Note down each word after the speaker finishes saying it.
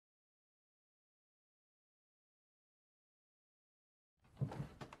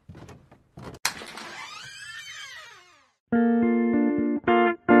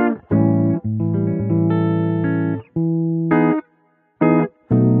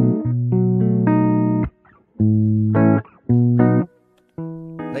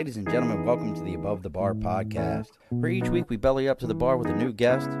Ladies and gentlemen, welcome to the Above the Bar podcast, where each week we belly up to the bar with a new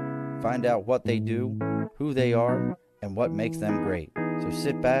guest, find out what they do, who they are, and what makes them great. So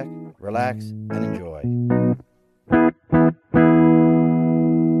sit back, relax, and enjoy.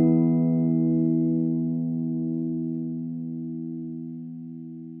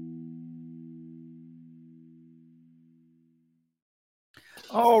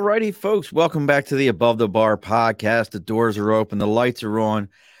 Alrighty, folks, welcome back to the Above the Bar podcast. The doors are open, the lights are on.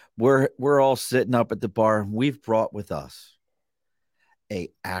 We're all sitting up at the bar. We've brought with us a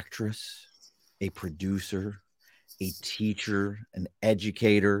actress, a producer, a teacher, an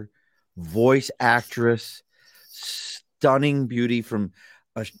educator, voice actress, stunning beauty from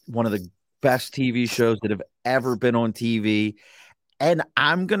one of the best TV shows that have ever been on TV. And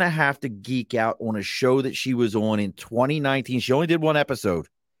I'm going to have to geek out on a show that she was on in 2019. She only did one episode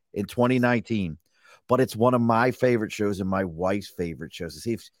in 2019, but it's one of my favorite shows and my wife's favorite shows.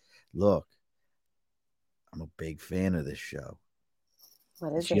 Look, I'm a big fan of this show.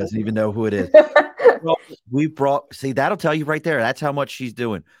 What is she it? Doesn't even know who it is. Well, that'll tell you right there. That's how much she's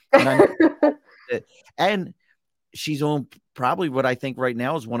doing. And she's on probably what I think right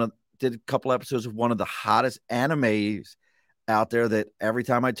now is did a couple episodes of one of the hottest animes out there that every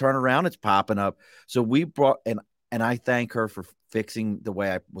time I turn around, it's popping up. So we brought, and I thank her for fixing the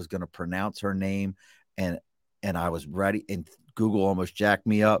way I was going to pronounce her name. And I was ready, and Google almost jacked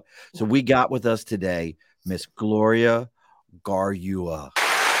me up. So we got with us today, Miss Gloria Garuya.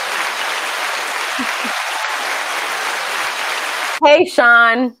 Hey,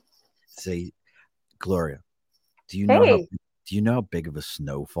 Sean. Say, Gloria, do you know how big of a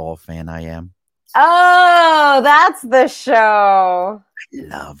Snowfall fan I am? Oh, that's the show. I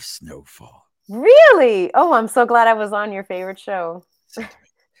love Snowfall. Really? Oh, I'm so glad I was on your favorite show.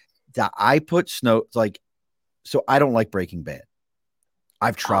 I put so I don't like Breaking Bad.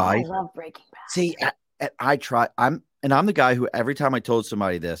 I've tried. I love Breaking Bad. See, I try. I'm the guy who every time I told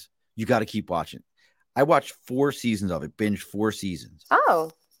somebody this, you got to keep watching. I watched 4 seasons of it, binged 4 seasons.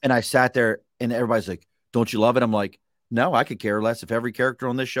 Oh. And I sat there and everybody's like, don't you love it? I'm like, no, I could care less. If every character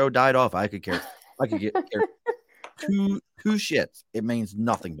on this show died off, I could care. I could get two shits. It means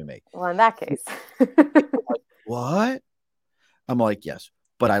nothing to me. Well, in that case. Like, what? I'm like, yes.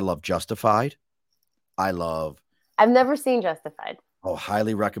 But I love Justified. I've never seen Justified. Oh,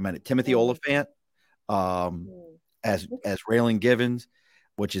 highly recommend it. Timothy Olyphant as Raylan Givens,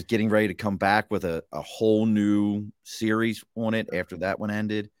 which is getting ready to come back with a whole new series on it after that one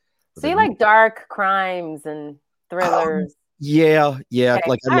ended. So you like dark crimes and thrillers? Yeah. Okay.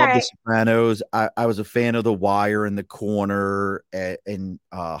 Like I love right. The Sopranos. I was a fan of The Wire and The Corner and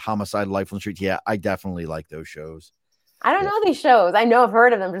Homicide: Life on the Street. Yeah, I definitely like those shows. I don't know these shows. I know I've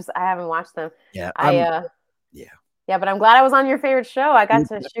heard of them, just I haven't watched them. Yeah. Yeah, but I'm glad I was on your favorite show. I got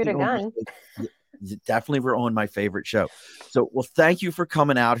to shoot a gun. You definitely were on my favorite show. So, well, thank you for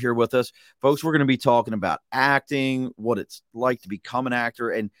coming out here with us. Folks, we're going to be talking about acting, what it's like to become an actor.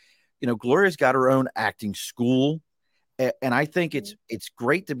 And, Gloria's got her own acting school. And I think it's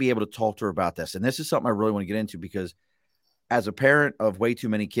great to be able to talk to her about this. And this is something I really want to get into because as a parent of way too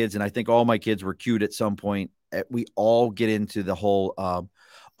many kids, and I think all my kids were cute at some point, we all get into the whole,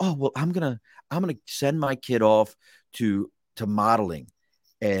 I'm going to send my kid off to modeling.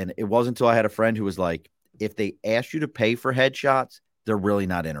 And it wasn't until I had a friend who was like, if they ask you to pay for headshots, they're really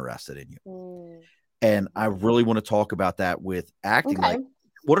not interested in you. And I really want to talk about that with acting. Okay. Like,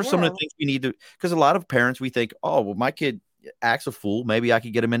 what are some of the things we need to, because a lot of parents, we think, oh, well, my kid acts a fool. Maybe I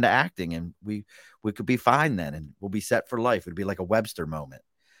could get him into acting and we could be fine then. And we'll be set for life. It'd be like a Webster moment,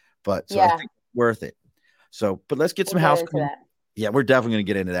 I think it's worth it. So, but let's get some house cleaning. Yeah, we're definitely going to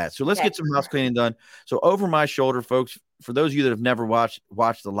get into that. So let's get some house cleaning done. So over my shoulder, folks, for those of you that have never watched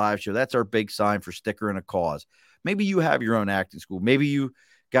the live show, that's our big sign for Sticker and a Cause. Maybe you have your own acting school. Maybe you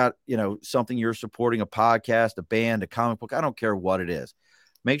got, something you're supporting, a podcast, a band, a comic book. I don't care what it is.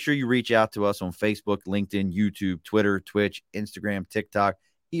 Make sure you reach out to us on Facebook, LinkedIn, YouTube, Twitter, Twitch, Instagram, TikTok,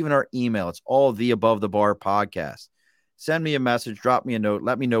 even our email. It's all the Above the Bar podcast. Send me a message, drop me a note.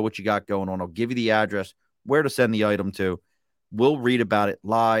 Let me know what you got going on. I'll give you the address, where to send the item to. We'll read about it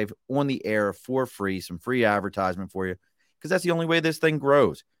live on the air for free, some free advertisement for you, because that's the only way this thing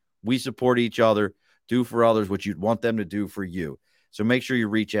grows. We support each other, do for others what you'd want them to do for you. So make sure you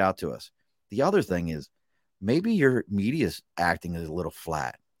reach out to us. The other thing is maybe your media acting is a little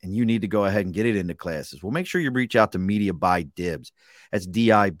flat and you need to go ahead and get it into classes. Well, make sure you reach out to Media by Dibs. That's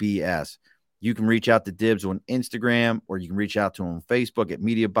DIBS. You can reach out to Dibs on Instagram, or you can reach out to him on Facebook at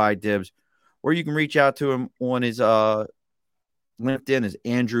Media by Dibs, or you can reach out to him on his LinkedIn as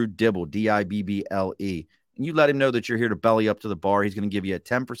Andrew Dibble, Dibble. and you let him know that you're here to belly up to the bar, he's going to give you a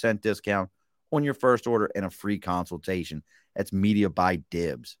 10% discount on your first order and a free consultation. That's Media by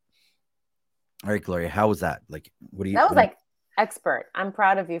Dibs. All right, Gloria, how was that? Like, what do you? That was like expert. I'm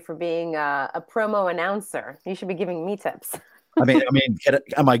proud of you for being a promo announcer. You should be giving me tips. I mean,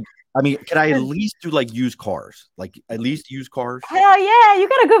 can I at least do like used cars? Like at least used cars? Hell yeah, you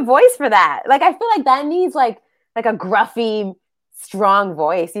got a good voice for that. Like I feel like that needs like a gruffy, strong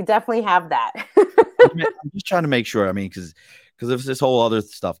voice. You definitely have that. I'm just trying to make sure. I mean, because if this whole other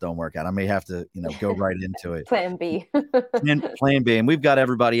stuff don't work out, I may have to, go right into it. Plan B. Plan B. And we've got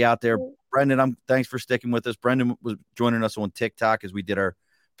everybody out there. Brendan, thanks for sticking with us. Brendan was joining us on TikTok as we did our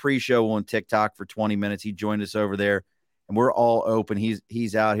pre-show on TikTok for 20 minutes. He joined us over there, and we're all open.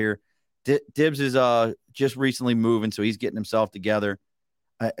 He's out here. Dibs is just recently moving, so he's getting himself together.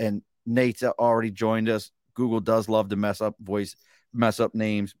 And Nate's already joined us. Google does love to mess up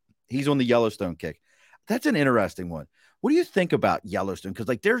names. He's on the Yellowstone kick. That's an interesting one. What do you think about Yellowstone? Because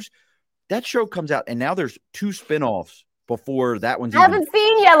like that show comes out, and now there's 2 spinoffs before that one's. I haven't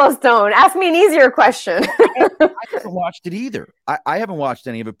seen Yellowstone. Ask me an easier question. I haven't watched it either. I haven't watched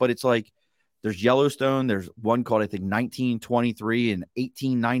any of it, but it's like there's Yellowstone. There's one called, I think, 1923 and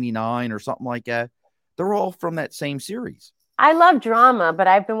 1899 or something like that. They're all from that same series. I love drama, but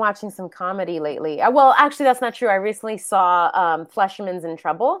I've been watching some comedy lately. Well, actually, that's not true. I recently saw Fleshman's in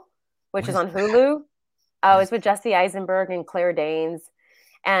Trouble, which is on Hulu. Oh, it's with Jesse Eisenberg and Claire Danes.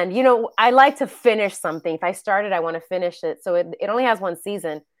 And, I like to finish something. If I started, I want to finish it. So it only has 1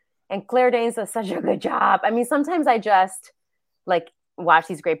 season. And Claire Danes does such a good job. I mean, sometimes I just like watch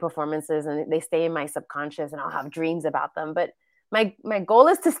these great performances and they stay in my subconscious and I'll have dreams about them. But my goal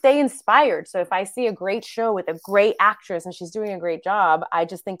is to stay inspired. So if I see a great show with a great actress and she's doing a great job, I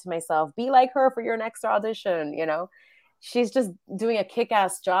just think to myself, be like her for your next audition. She's just doing a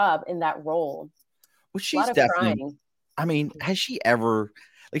kick-ass job in that role. Well, she's definitely crying. I mean, has she ever,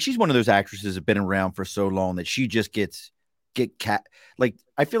 like, she's one of those actresses that have been around for so long that she just like,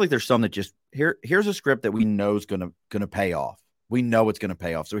 I feel like there's some that just here's a script that we know is gonna pay off. We know it's gonna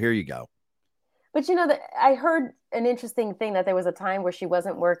pay off. So here you go. But I heard an interesting thing that there was a time where she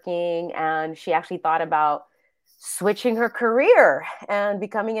wasn't working and she actually thought about switching her career and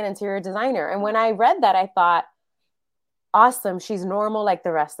becoming an interior designer. And when I read that, I thought, awesome, she's normal like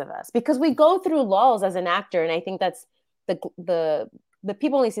the rest of us, because we go through lulls as an actor. And I think that's the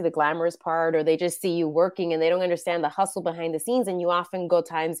people only see the glamorous part, or they just see you working and they don't understand the hustle behind the scenes. And you often go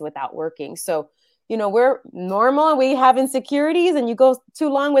times without working. So, we're normal and we have insecurities, and you go too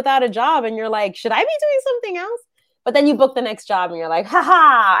long without a job and you're like, should I be doing something else? But then you book the next job and you're like,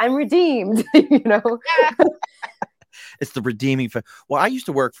 haha, I'm redeemed. It's the redeeming. Well, I used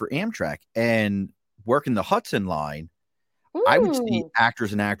to work for Amtrak and work in the Hudson line. I would see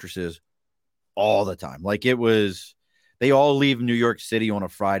actors and actresses all the time. Like they all leave New York City on a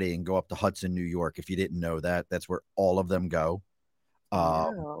Friday and go up to Hudson, New York. If you didn't know that, that's where all of them go.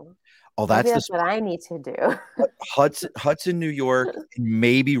 That's what I need to do. Hudson, New York, and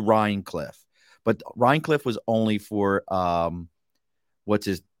maybe Ryan Cliff. But Ryan Cliff was only for the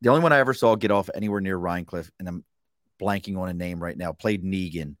only one I ever saw get off anywhere near Ryan Cliff, and I'm blanking on a name right now, played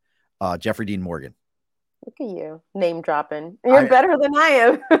Negan, Jeffrey Dean Morgan. Look at you, name dropping. You're better than I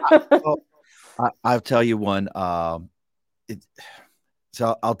am. I'll tell you one.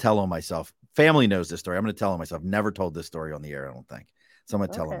 So I'll tell on myself. Family knows this story. I'm going to tell on myself. Never told this story on the air, I don't think. So I'm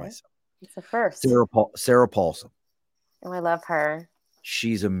going to tell on myself. It's the first. Sarah Paulson. Oh, I love her.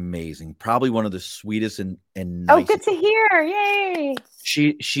 She's amazing. Probably one of the sweetest and nicest. Oh, good to hear. Yay.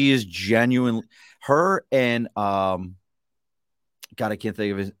 She is genuine. Her and God, I can't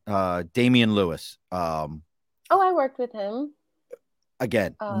think of his Damian Lewis. I worked with him.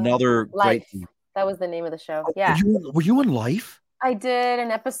 Again, another Life. great. That was the name of the show. Yeah. Were you on Life? I did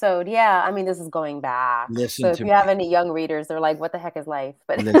an episode. Yeah. I mean, this is going back. Listen, so if you have any young readers, they're like, what the heck is Life?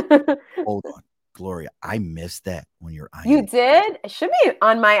 But hold on, Gloria. I missed that when you're IMDb. You did? It should be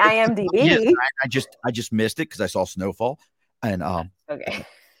on my IMDb. Yeah, I just missed it because I saw Snowfall. And okay.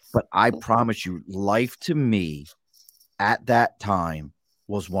 But I promise you, Life to me at that time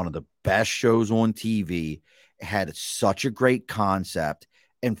was one of the best shows on TV. It had such a great concept.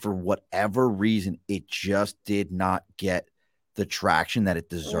 And for whatever reason, it just did not get the traction that it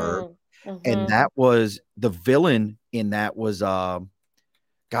deserved. And that was the villain in that was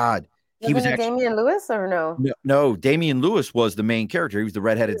God. He was actually Damian Lewis or no? No, Damian Lewis was the main character. He was the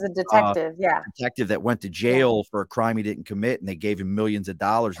redheaded detective, detective that went to jail for a crime he didn't commit, and they gave him millions of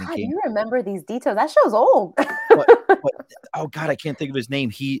dollars. God, you remember these details? That show's old. but, oh God, I can't think of his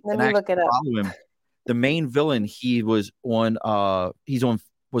name. Let me look it up. Follow him. The main villain, he's on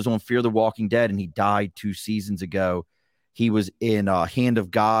was on Fear the Walking Dead, and he died 2 seasons ago. He was in Hand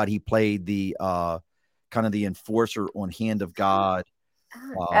of God. He played the kind of the enforcer on Hand of God.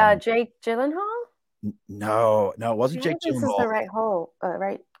 Jake Gyllenhaal? No, it wasn't Jake This is Gyllenhaal. the right hole,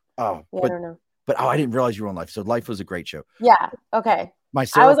 right? Oh, yeah, I don't know. But I didn't realize you were on Life. So Life was a great show. Yeah. Okay.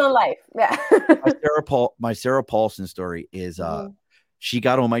 I was on Life. Yeah. my Sarah Paulson story is she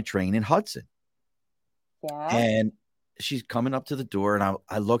got on my train in Hudson. Yeah. And she's coming up to the door, and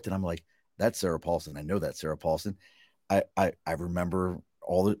I looked, and I'm like, that's Sarah Paulson. I know that's Sarah Paulson. I remember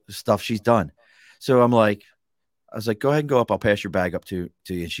all the stuff she's done. So I was like, go ahead and go up. I'll pass your bag up to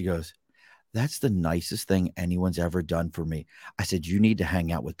you. And she goes, that's the nicest thing anyone's ever done for me. I said, you need to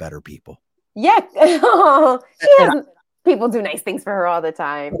hang out with better people. Yeah. People do nice things for her all the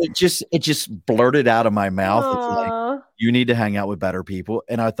time. It just blurted out of my mouth. It's like, you need to hang out with better people.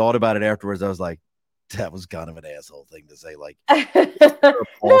 And I thought about it afterwards. I was like, that was kind of an asshole thing to say. Like,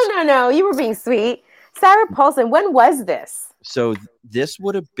 no. You were being sweet. Sarah Paulson, when was this? So this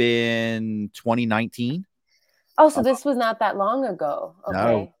would have been 2019. Oh, so this was not that long ago. Okay.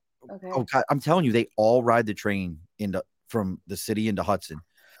 No. Okay. Oh God, I'm telling you, they all ride the train from the city into Hudson.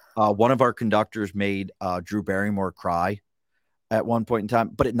 One of our conductors made Drew Barrymore cry at one point in time,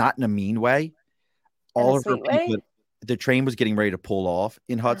 but not in a mean way. All of her people, the train was getting ready to pull off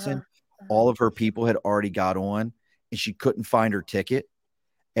in Hudson. All of her people had already got on, and she couldn't find her ticket.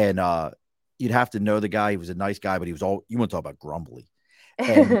 And you'd have to know the guy. He was a nice guy, but he was you want to talk about grumbly.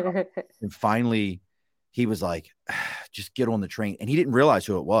 And finally, he was like, just get on the train. And he didn't realize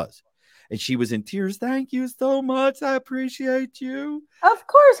who it was. And she was in tears. Thank you so much. I appreciate you. Of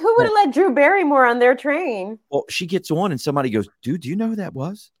course. Who would have let Drew Barrymore on their train? Well, she gets on, and somebody goes, dude, do you know who that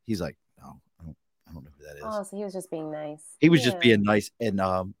was? He's like, no, I don't know who that is. Oh, so he was just being nice. He was just being nice. And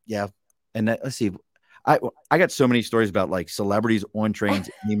yeah. And let's see. I got so many stories about like celebrities on trains,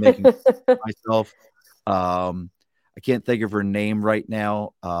 me making myself. I can't think of her name right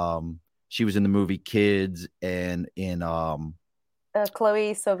now. She was in the movie Kids and in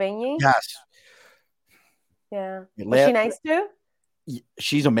Chloe Sevigny. Yes. Yeah. Was she nice too?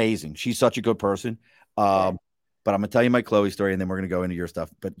 She's amazing. She's such a good person. But I'm gonna tell you my Chloe story, and then we're gonna go into your stuff.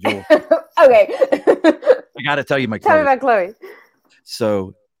 But you'll okay. I gotta tell you my Chloe. Tell me about Chloe.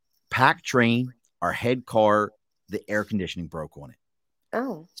 So, packed train, our head car, the air conditioning broke on it.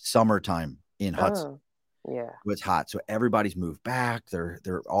 Oh. Summertime in Hudson. Yeah. It was hot. So everybody's moved back.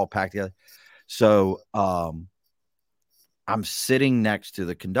 They're all packed together. So I'm sitting next to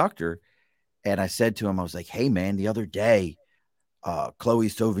the conductor, and I said to him, I was like, hey man, the other day, Chloe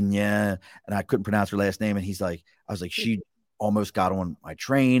Sauvignon, and I couldn't pronounce her last name. And I was like, she almost got on my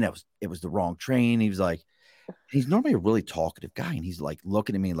train. It was the wrong train. He was like, he's normally a really talkative guy. And he's like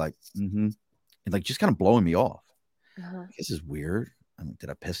looking at me like, and like just kind of blowing me off. This is weird. I mean, did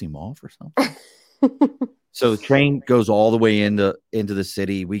I piss him off or something? So the train goes all the way into the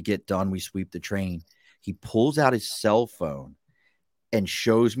city. We get done. We sweep the train. He pulls out his cell phone and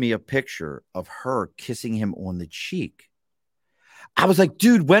shows me a picture of her kissing him on the cheek. I was like,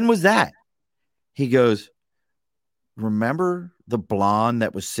 dude, when was that? He goes, remember the blonde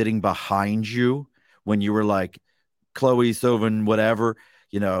that was sitting behind you when you were like, Chloe Sauvin, whatever,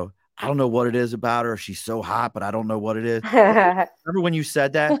 I don't know what it is about her. She's so hot, but I don't know what it is. Remember when you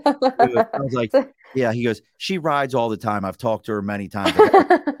said that? I was like, yeah. He goes, she rides all the time. I've talked to her many times.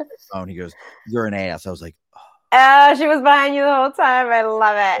 And he goes, you're an ass. I was like, oh, she was behind you the whole time. I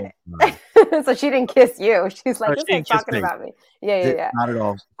love it. So she didn't kiss you. She's like, this ain't talking about me. Yeah. Not at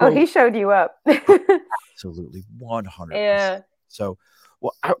all. Oh, he showed you up. Absolutely. 100%. Yeah. So,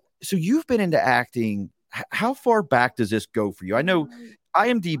 so you've been into acting. How far back does this go for you? I know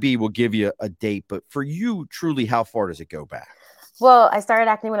IMDb will give you a date, but for you, truly, how far does it go back? Well, I started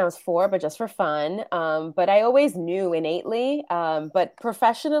acting when I was 4, but just for fun. But I always knew innately. But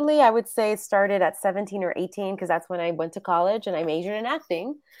professionally, I would say it started at 17 or 18 because that's when I went to college and I majored in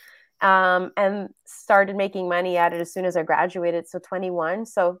acting and started making money at it as soon as I graduated. So 21.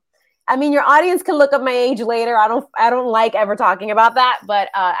 So, I mean, your audience can look up my age later. I don't like ever talking about that, but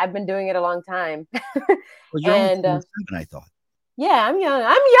I've been doing it a long time. Well, you're only 27, I thought. Yeah, I'm young.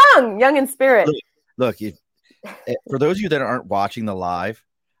 I'm young in spirit. Look, for those of you that aren't watching the live,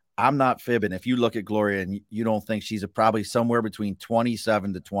 I'm not fibbing. If you look at Gloria and you don't think she's probably somewhere between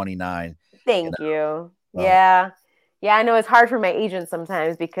 27 to 29. Thank you. Yeah. I know it's hard for my agent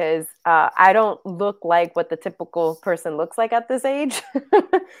sometimes because I don't look like what the typical person looks like at this age.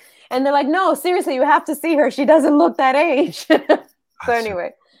 And they're like, no, seriously, you have to see her. She doesn't look that age. So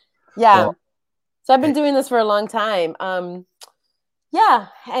anyway, yeah. Well, so I've been doing this for a long time. Yeah.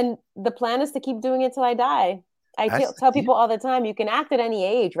 And the plan is to keep doing it till I die. I That's tell people all the time, you can act at any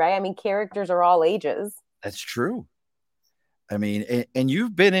age, right? I mean, characters are all ages. that's true. I mean, and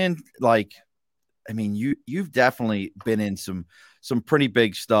you've been in like, I mean, you've definitely been in some pretty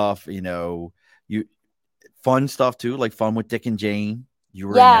big stuff. You know, you fun stuff too, like Fun with Dick and Jane. You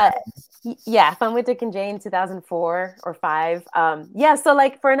were in that. Yeah. Yeah. Fun with Dick and Jane, 2004 or five. Yeah. So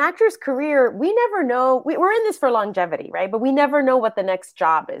like for an actor's career, we never know. We're in this for longevity, right? But we never know what the next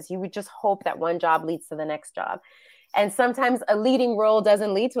job is. You would just hope that one job leads to the next job. And sometimes a leading role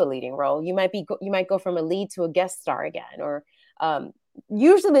doesn't lead to a leading role. You might go from a lead to a guest star again, or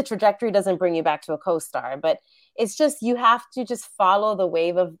usually the trajectory doesn't bring you back to a co-star, but it's just, you have to just follow the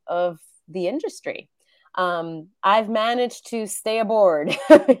wave of the industry. I've managed to stay aboard,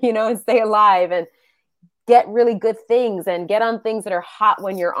 and stay alive and get really good things and get on things that are hot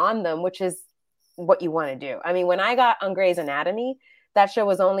when you're on them, which is what you want to do. I mean, when I got on Grey's Anatomy, that show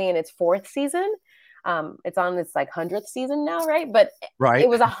was only in its fourth season. It's on its like 100th season now, right? But Right. It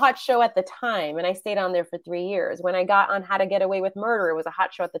was a hot show at the time, and I stayed on there for 3 years. When I got on How to Get Away with Murder, it was a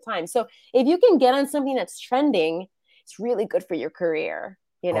hot show at the time. So if you can get on something that's trending, it's really good for your career,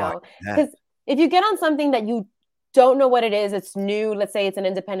 because if you get on something that you don't know what it is, it's new, let's say it's an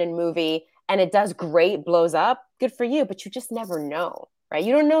independent movie, and it does great, blows up, good for you, but you just never know, right?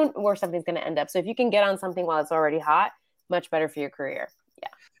 You don't know where something's going to end up. So if you can get on something while it's already hot, much better for your career. Yeah.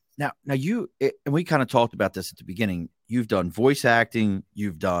 Now and we kind of talked about this at the beginning. You've done voice acting,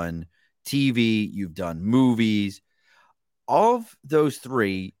 you've done TV, you've done movies. Of those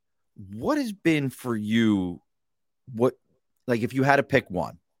three, what has been for you? What, like, if you had to pick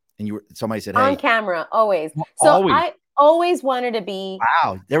one, and somebody said, "Hey," on camera, always. So always. I always wanted to be.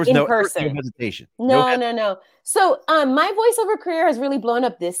 Wow, there was no hesitation. No. So my voiceover career has really blown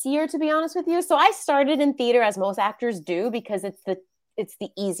up this year, to be honest with you. So I started in theater, as most actors do, because it's the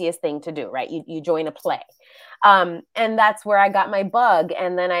easiest thing to do, right? You join a play. And that's where I got my bug.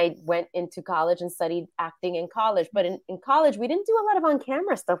 And then I went into college and studied acting in college. But in college, we didn't do a lot of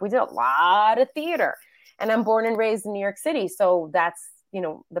on-camera stuff. We did a lot of theater. And I'm born and raised in New York City. So that's,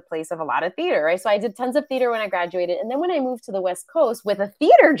 the place of a lot of theater, right? So I did tons of theater when I graduated. And then when I moved to the West Coast with a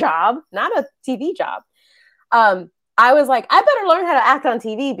theater job, not a TV job, I was like, I better learn how to act on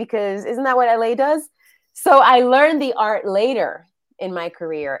TV, because isn't that what LA does? So I learned the art later in my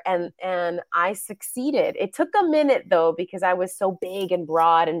career, and I succeeded. It took a minute though, because I was so big and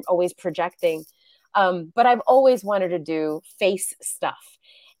broad and always projecting. But I've always wanted to do face stuff.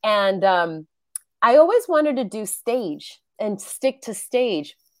 And I always wanted to do stage and stick to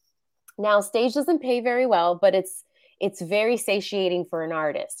stage. Now, stage doesn't pay very well, but it's very satiating for an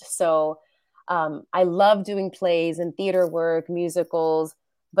artist. So I love doing plays and theater work, musicals,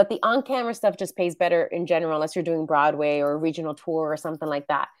 but the on-camera stuff just pays better in general, unless you're doing Broadway or a regional tour or something like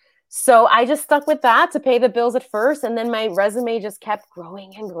that. So I just stuck with that to pay the bills at first. And then my resume just kept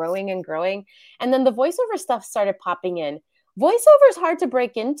growing and growing and growing. And then the voiceover stuff started popping in. Voiceover is hard to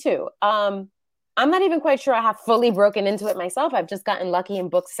break into. I'm not even quite sure I have fully broken into it myself. I've just gotten lucky and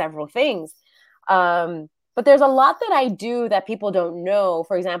booked several things. But there's a lot that I do that people don't know.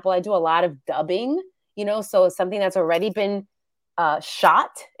 For example, I do a lot of dubbing, so something that's already been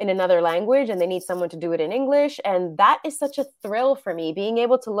shot in another language and they need someone to do it in English. And that is such a thrill for me, being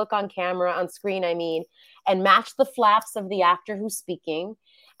able to look on camera, on screen, and match the flaps of the actor who's speaking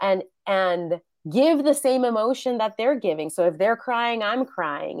and give the same emotion that they're giving. So if they're crying, I'm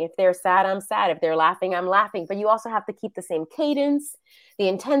crying. If they're sad, I'm sad. If they're laughing, I'm laughing. But you also have to keep the same cadence, the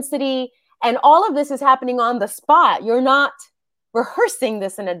intensity, and all of this is happening on the spot. You're not rehearsing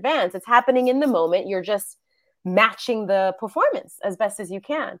this in advance. It's happening in the moment. You're just matching the performance as best as you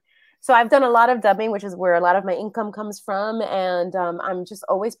can. So I've done a lot of dubbing, which is where a lot of my income comes from. And I'm just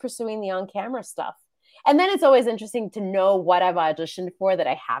always pursuing the on-camera stuff. And then it's always interesting to know what I've auditioned for that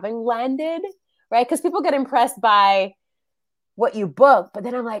I haven't landed, right? Because people get impressed by what you book, but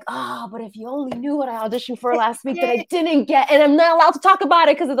then I'm like, oh, but if you only knew what I auditioned for last week that I didn't get, and I'm not allowed to talk about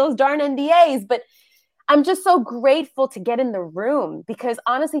it because of those darn NDAs, but I'm just so grateful to get in the room, because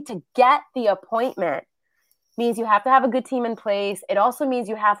honestly, to get the appointment means you have to have a good team in place. It also means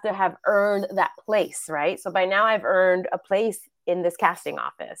you have to have earned that place, right? So by now I've earned a place in this casting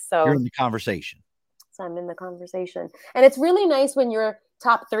office. So you're in the conversation. So I'm in the conversation. And it's really nice when you're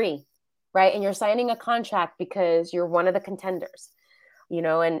top 3, right? And you're signing a contract because you're one of the contenders,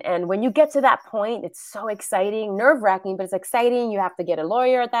 and when you get to that point, it's so exciting, nerve-wracking, but it's exciting. You have to get a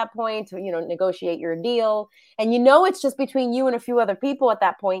lawyer at that point to, negotiate your deal. And it's just between you and a few other people at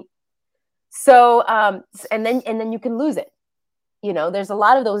that point. So, and then you can lose it. There's a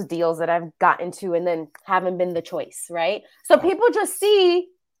lot of those deals that I've gotten to and then haven't been the choice, right? So people just see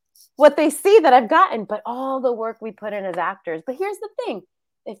what they see that I've gotten, but all the work we put in as actors. But here's the thing.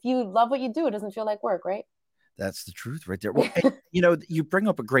 If you love what you do, it doesn't feel like work, right? That's the truth right there. Well, you bring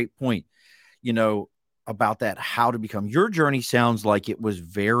up a great point, about that, how to become. Your journey sounds like it was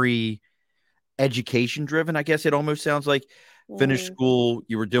very education driven. I guess it almost sounds like finish school.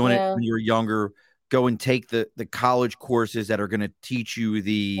 You were doing it when you were younger. Go and take the college courses that are going to teach you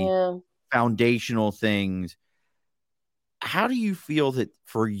the foundational things. How do you feel that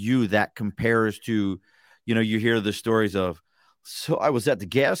for you that compares to, you hear the stories of, so I was at the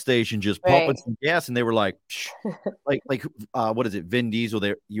gas station just pumping some gas, and they were like, what is it, Vin Diesel?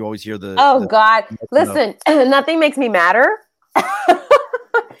 There, you always hear the. Oh God! Listen, nothing makes me madder.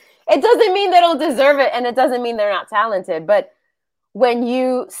 It doesn't mean they don't deserve it, and it doesn't mean they're not talented. But when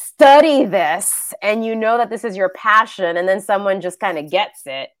you study this and you know that this is your passion, and then someone just kind of gets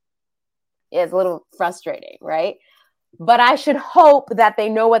it, it's a little frustrating, right? But I should hope that they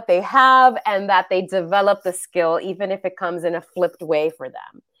know what they have and that they develop the skill, even if it comes in a flipped way for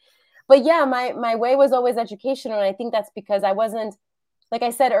them. But yeah, my way was always educational. And I think that's because I wasn't, like I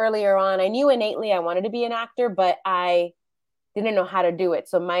said earlier on, I knew innately I wanted to be an actor, but I didn't know how to do it.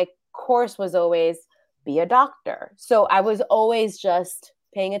 So my course was always be a doctor. So I was always just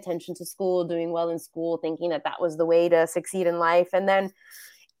paying attention to school, doing well in school, thinking that that was the way to succeed in life. And then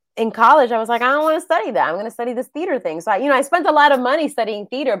in college, I was like, I don't want to study that. I'm going to study this theater thing. So I spent a lot of money studying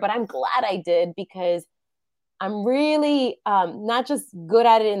theater, but I'm glad I did, because I'm really not just good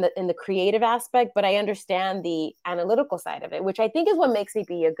at it in the creative aspect, but I understand the analytical side of it, which I think is what makes me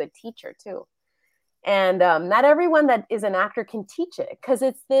be a good teacher too. And not everyone that is an actor can teach it, because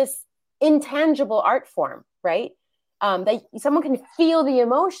it's this intangible art form, right? That someone can feel the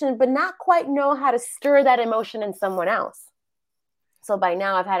emotion, but not quite know how to stir that emotion in someone else. So by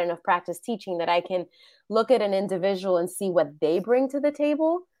now I've had enough practice teaching that I can look at an individual and see what they bring to the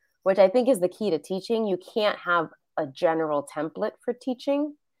table, which I think is the key to teaching. You can't have a general template for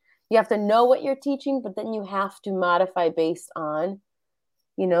teaching. You have to know what you're teaching, but then you have to modify based on,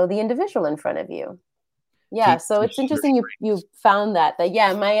 the individual in front of you. Yeah. So it's interesting you found that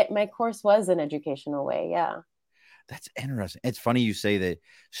yeah, my course was an educational way. Yeah. That's interesting. It's funny you say that,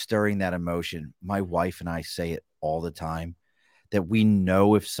 stirring that emotion. My wife and I say it all the time, that we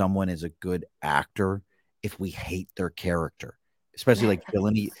know if someone is a good actor if we hate their character, especially like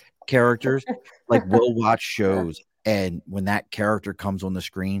villainy characters. Like we'll watch shows, and when that character comes on the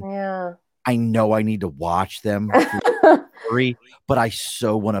screen, I know I need to watch them, but I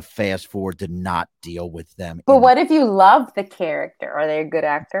so want to fast forward to not deal with them. But what if you love the character? Are they a good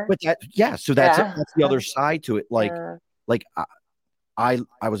actor? But so that's the other side to it. Like I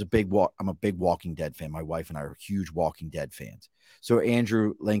was I'm a big Walking Dead fan. My wife and I are huge Walking Dead fans. So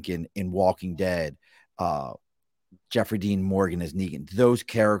Andrew Lincoln in Walking Dead, Jeffrey Dean Morgan as Negan, those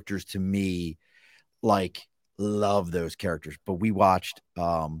characters to me, like, love those characters. But we watched,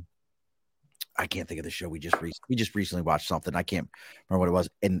 I can't think of the show. We just recently watched something. I can't remember what it was.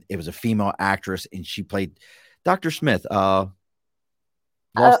 And it was a female actress, and she played Dr. Smith, Lost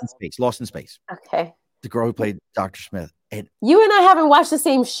in Space. Okay. The girl who played Dr. Smith. And you and I haven't watched the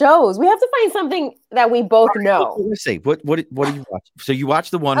same shows. We have to find something that we both know. Let's see. What do you watch? So you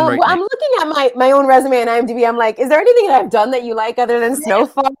watch the one right now. I'm looking at my own resume on IMDb. I'm like, is there anything that I've done that you like other than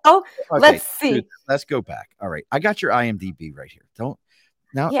Snowfall? Okay, let's see. Dude, let's go back. All right. I got your IMDb right here.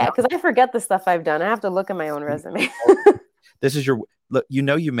 Because I forget the stuff I've done. I have to look at my own resume. This is you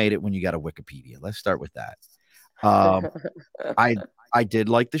made it when you got a Wikipedia. Let's start with that. I did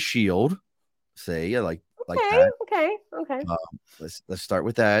like The Shield. Say, like that. Okay. Let's start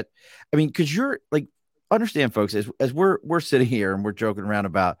with that. I mean, because you're like, understand, folks, as we're sitting here and we're joking around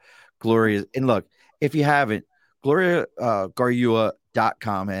about Gloria. And look, if you haven't,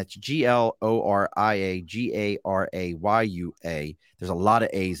 GloriaGarayua.com. That's GloriaGarayua. There's a lot of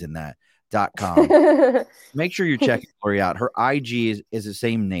A's in that .com. Make sure you're checking Gloria out. Her IG is the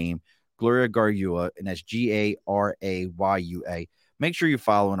same name, Gloria Garayua, and that's Garayua. Make sure you're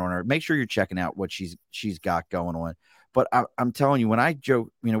following on her. Make sure you're checking out what she's got going on. But I'm telling you, when I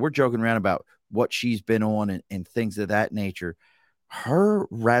joke, we're joking around about what she's been on and things of that nature. Her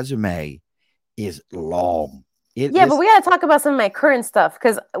resume is long. But we got to talk about some of my current stuff,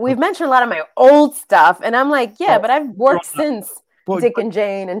 because we've mentioned a lot of my old stuff. And I'm like, but I've worked since Dick and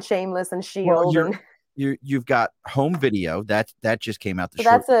Jane and Shameless and S.H.I.E.L.D. You've got Home Video that just came out.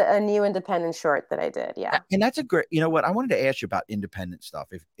 That's a new independent short that I did. Yeah. And that's a great, what I wanted to ask you about independent stuff,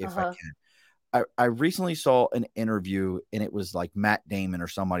 if I can. I recently saw an interview, and it was like Matt Damon or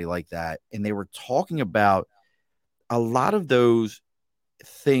somebody like that. And they were talking about a lot of those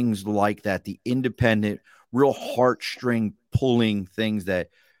things like that, the independent, real heartstring pulling things that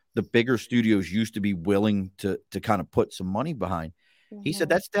the bigger studios used to be willing to kind of put some money behind. He said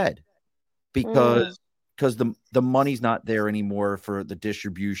that's dead because the money's not there anymore for the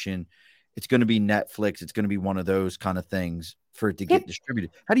distribution. It's going to be Netflix. It's going to be one of those kind of things for it to get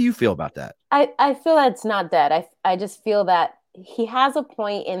distributed. How do you feel about that? I feel that it's not dead. I just feel that he has a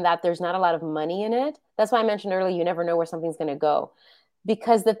point in that there's not a lot of money in it. That's why I mentioned earlier, you never know where something's going to go.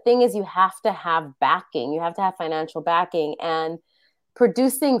 Because the thing is, you have to have backing. You have to have financial backing. And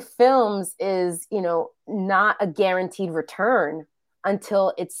producing films is, not a guaranteed return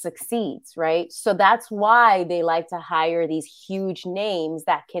until it succeeds, right? So that's why they like to hire these huge names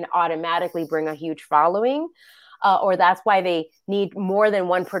that can automatically bring a huge following. Or that's why they need more than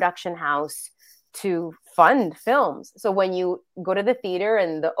one production house to fund films. So when you go to the theater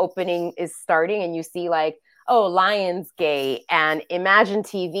and the opening is starting and you see like, oh, Lionsgate and Imagine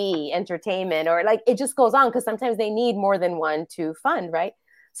TV Entertainment, or like it just goes on because sometimes they need more than one to fund, right?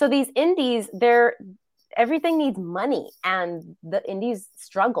 So these indies, everything needs money and the indies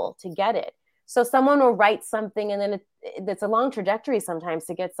struggle to get it. So someone will write something and then it's a long trajectory sometimes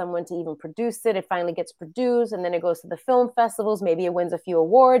to get someone to even produce it. It finally gets produced and then it goes to the film festivals. Maybe it wins a few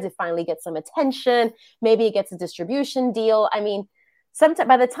awards. It finally gets some attention. Maybe it gets a distribution deal. I mean, sometimes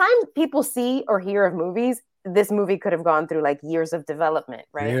by the time people see or hear of movies, this movie could have gone through like years of development,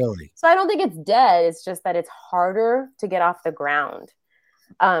 right? Really? So I don't think it's dead. It's just that it's harder to get off the ground.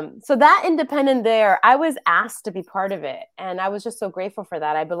 So that independent there, I was asked to be part of it. And I was just so grateful for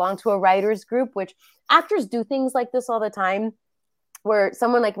that. I belong to a writers group, which actors do things like this all the time, where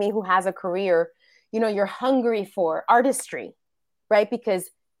someone like me who has a career, you're hungry for artistry, right? Because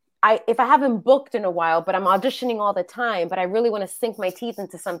if I haven't booked in a while, but I'm auditioning all the time, but I really want to sink my teeth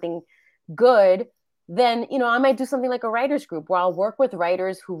into something good, then, I might do something like a writers group where I'll work with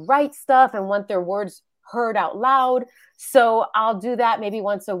writers who write stuff and want their words heard out loud. So I'll do that maybe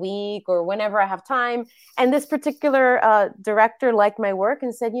once a week or whenever I have time. And this particular director liked my work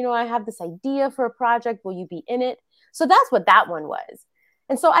and said, I have this idea for a project. Will you be in it? So that's what that one was.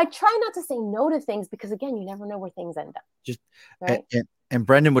 And so I try not to say no to things because, again, you never know where things end up. Right? And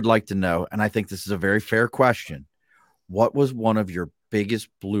Brendan would like to know, and I think this is a very fair question. What was one of your biggest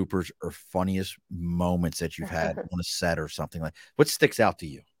bloopers or funniest moments that you've had on a set or something like? What sticks out to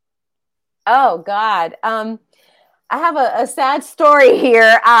you? Oh, God. I have a sad story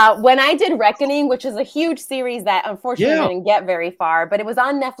here. When I did Reckoning, which is a huge series that unfortunately didn't get very far, but it was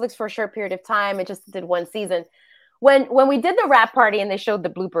on Netflix for a short period of time. It just did one season. When we did the wrap party and they showed the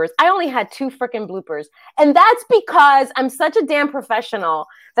bloopers, I only had 2 freaking bloopers. And that's because I'm such a damn professional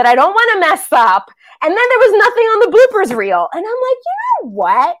that I don't want to mess up. And then there was nothing on the bloopers reel. And I'm like, you know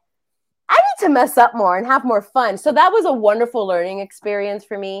what? I need to mess up more and have more fun. So that was a wonderful learning experience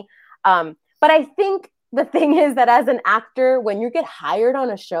for me. But I think the thing is that as an actor, when you get hired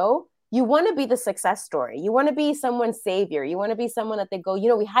on a show, you want to be the success story. You want to be someone's savior. You want to be someone that they go,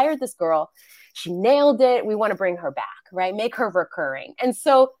 we hired this girl. She nailed it. We want to bring her back, right? Make her recurring. And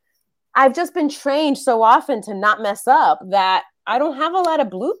so I've just been trained so often to not mess up that I don't have a lot of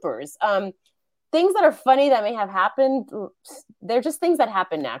bloopers. Things that are funny that may have happened, they're just things that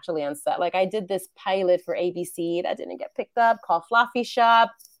happen naturally on set. Like I did this pilot for ABC that didn't get picked up called Fluffy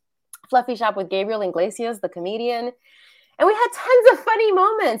Shop with Gabriel Iglesias, the comedian. And we had tons of funny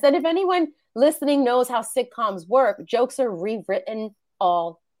moments. And if anyone listening knows how sitcoms work, jokes are rewritten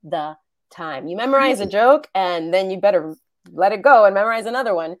all the time. You memorize a joke and then you better let it go and memorize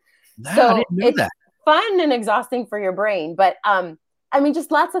another one. No, so I didn't know it's that. fun and exhausting for your brain. But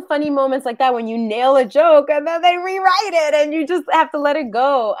just lots of funny moments like that when you nail a joke and then they rewrite it and you just have to let it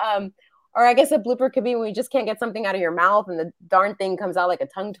go. Or I guess a blooper could be when you just can't get something out of your mouth and the darn thing comes out like a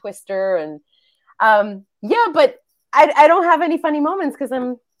tongue twister. And but I don't have any funny moments because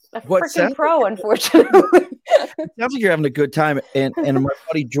I'm a freaking pro, unfortunately. It sounds like you're having a good time. And my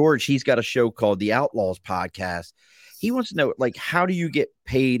buddy George, he's got a show called The Outlaws Podcast. He wants to know, like, how do you get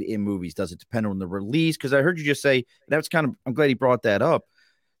paid in movies? Does it depend on the release? Because I heard you just say, I'm glad he brought that up.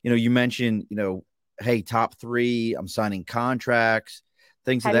 You mentioned, hey, top 3, I'm signing contracts,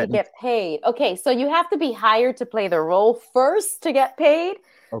 things how of that. How do you get paid? Okay, so you have to be hired to play the role first to get paid.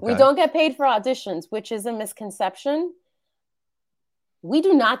 Okay. We don't get paid for auditions, which is a misconception. We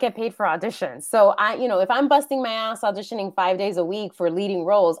do not get paid for auditions. So if I'm busting my ass auditioning 5 days a week for leading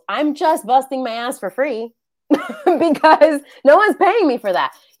roles, I'm just busting my ass for free because no one's paying me for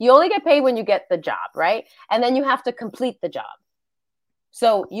that. You only get paid when you get the job, right? And then you have to complete the job.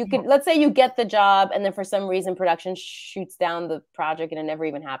 So let's say you get the job and then for some reason production shoots down the project and it never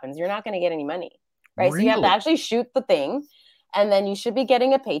even happens. You're not going to get any money, right? Really? So you have to actually shoot the thing. and then you should be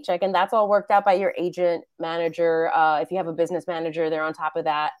getting a paycheck, and that's all worked out by your agent, manager. If you have a business manager, they're on top of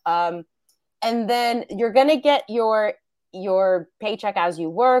that. And then you're going to get your paycheck as you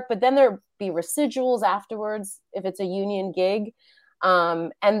work, but then there'll be residuals afterwards if it's a union gig.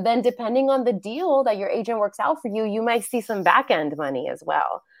 And then depending on the deal that your agent works out for you, you might see some back end money as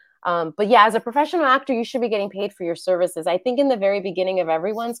well. But yeah, as a professional actor, you should be getting paid for your services. I think in the very beginning of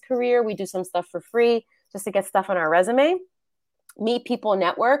everyone's career, we do some stuff for free just to get stuff on our resume, meet people,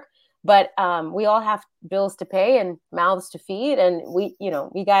 network. But we all have bills to pay and mouths to feed. And we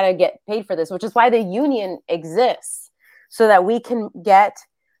got to get paid for this, which is why the union exists, so that we can get,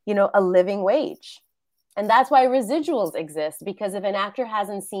 a living wage. And that's why residuals exist, because if an actor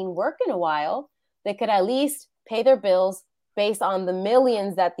hasn't seen work in a while, they could at least pay their bills based on the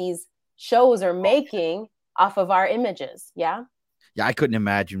millions that these shows are making off of our images. Yeah. Yeah. I couldn't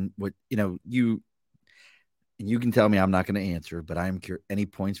imagine what, you can tell me I'm not going to answer, but I'm curious. Any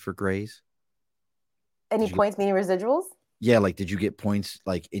points for Grey's? Any points meaning residuals? Yeah. Like, did you get points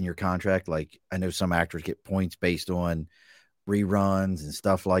like in your contract? Like, I know some actors get points based on reruns and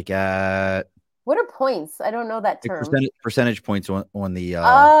stuff like that. What are points? I don't know that term. Percentage points on the.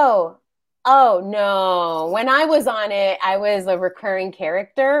 Oh no! When I was on it, I was a recurring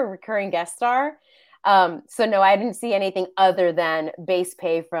guest star. So no, I didn't see anything other than base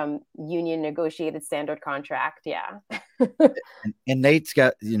pay from union negotiated standard contract. Yeah. and Nate's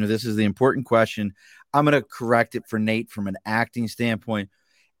got, this is the important question. I'm going to correct it for Nate from an acting standpoint.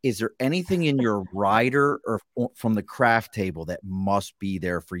 Is there anything in your rider or from the craft table that must be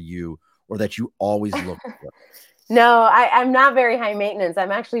there for you, or that you always look for? No, I'm not very high maintenance.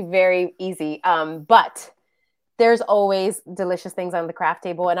 I'm actually very easy. But there's always delicious things on the craft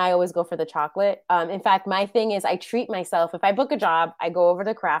table, and I always go for the chocolate. In fact, my thing is I treat myself. If I book a job, I go over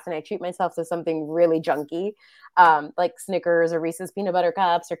to craft and I treat myself to something really junky, like Snickers or Reese's peanut butter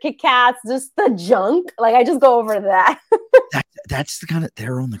cups or Kit Kats, just the junk. Like I just go over to that. That's the kind of,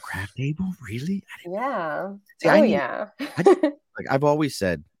 they're on the craft table, really? Yeah. See, I've always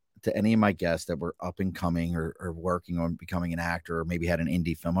said to any of my guests that were up and coming or working on becoming an actor or maybe had an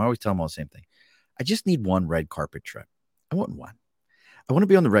indie film, I always tell them all the same thing. I just need one red carpet trip. I want one. I want to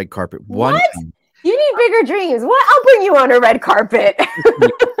be on the red carpet. What? You need bigger dreams. What? I'll bring you on a red carpet.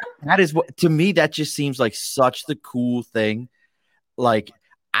 That is what, to me, that just seems like such the cool thing. Like,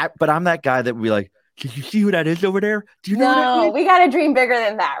 but I'm that guy that would be like, did you see who that is over there? Do you know? No, we got to dream bigger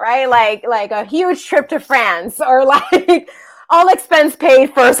than that, right? Like a huge trip to France, or like all expense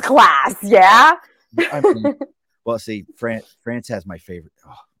paid first class. Yeah. I mean, well, see, France has my favorite.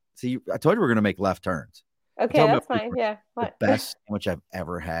 Oh, see, I told you we're going to make left turns. Okay, that's fine. Yeah. What? The best sandwich I've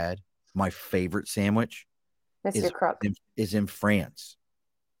ever had, my favorite sandwich, is in France.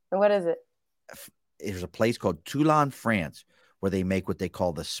 And what is it? There's a place called Toulon, France, where they make what they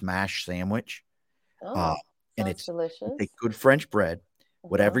call the smash sandwich. And it's delicious. It's good French bread,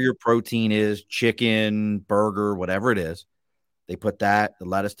 whatever your protein is, chicken, burger, whatever it is. They put that, the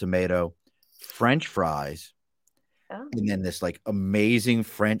lettuce, tomato, French fries, and then this like amazing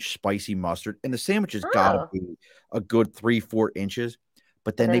French spicy mustard. And the sandwich has got to be a good 3-4 inches.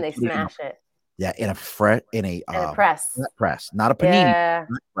 But then they smash it. Yeah, in a press, not a panini, yeah.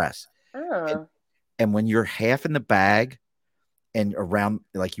 Press. And when you're half in the bag and around,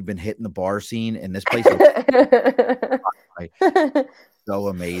 like you've been hitting the bar scene, and this place is so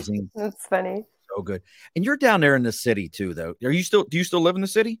amazing. That's funny. So good. And you're down there in the city too, though. Do you still live in the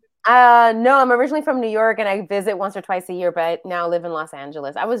city? No, I'm originally from New York, and I visit once or twice a year, but I now live in Los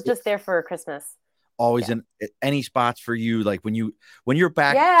Angeles. I was just there for Christmas. Always in any spots for you, like when you're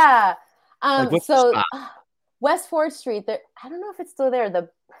back. Yeah. So West 4th Street, there, I don't know if it's still there. The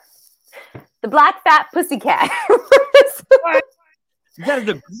Black Fat Pussycat. That is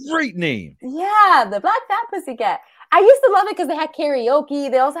a great name. Yeah, the Black Fat Pussycat. I used to love it because they had karaoke.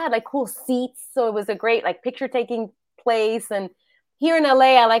 They also had like cool seats, so it was a great like picture taking place. And here in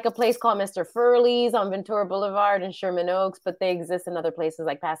LA, I like a place called Mr. Furley's on Ventura Boulevard and Sherman Oaks, but they exist in other places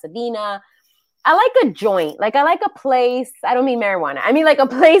like Pasadena. I like a joint. Like I like a place. I don't mean marijuana. I mean like a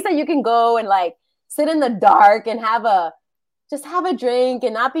place that you can go and like sit in the dark and have a drink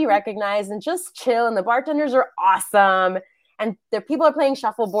and not be recognized and just chill. And the bartenders are awesome. And the people are playing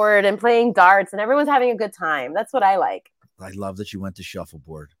shuffleboard and playing darts and everyone's having a good time. That's what I like. I love that you went to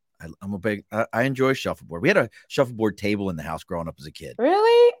shuffleboard. I enjoy shuffleboard. We had a shuffleboard table in the house growing up as a kid.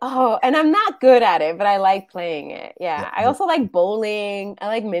 Really? Oh, and I'm not good at it, but I like playing it. Yeah. I also like bowling. I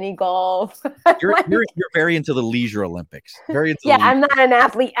like mini golf. You're very into the leisure Olympics. Very into I'm not an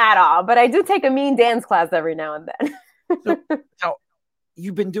athlete at all, but I do take a mean dance class every now and then. Now,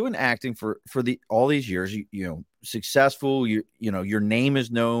 you've been doing acting for all these years. You know, successful. You know, your name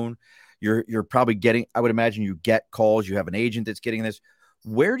is known. You're probably getting. I would imagine you get calls. You have an agent that's getting this.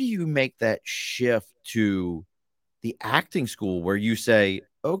 Where do you make that shift to the acting school where you say,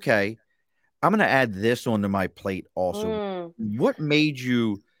 okay, I'm going to add this onto my plate also? What made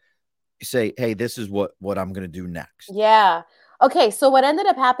you say, hey, this is what I'm going to do next? Yeah. Okay, so what ended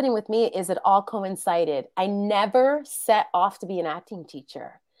up happening with me is it all coincided. I never set off to be an acting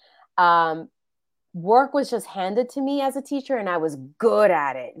teacher. Work was just handed to me as a teacher, and I was good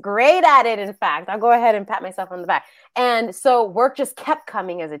at it, great at it. In fact, I'll go ahead and pat myself on the back. And so work just kept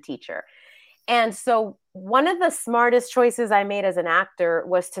coming as a teacher. And so one of the smartest choices I made as an actor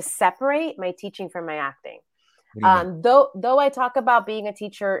was to separate my teaching from my acting. Though I talk about being a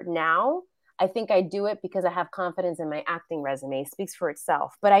teacher now, I think I do it because I have confidence in my acting resume. It speaks for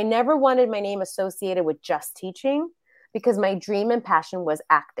itself. But I never wanted my name associated with just teaching because my dream and passion was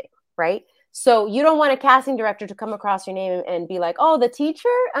acting, right? So you don't want a casting director to come across your name and be like, oh, the teacher?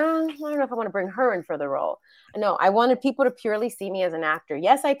 I don't know if I want to bring her in for the role. No, I wanted people to purely see me as an actor.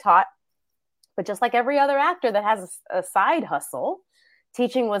 Yes, I taught, but just like every other actor that has a side hustle,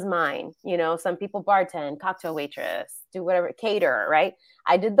 teaching was mine. You know, some people bartend, cocktail waitress, do whatever, cater, right?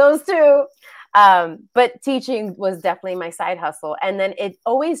 I did those too. But teaching was definitely my side hustle. And then it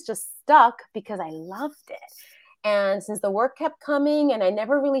always just stuck because I loved it. And since the work kept coming and I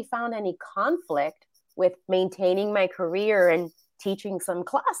never really found any conflict with maintaining my career and teaching some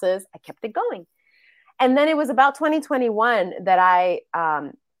classes, I kept it going. And then it was about 2021 that I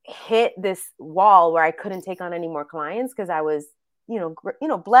hit this wall where I couldn't take on any more clients because I was,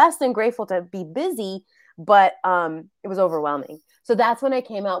 blessed and grateful to be busy, but it was overwhelming. So that's when I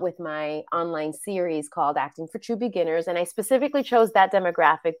came out with my online series called Acting for True Beginners. And I specifically chose that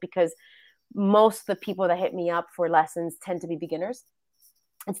demographic because most of the people that hit me up for lessons tend to be beginners.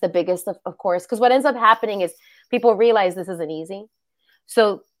 It's the biggest, of course, because what ends up happening is people realize this isn't easy.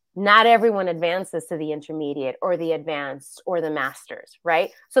 So not everyone advances to the intermediate or the advanced or the masters,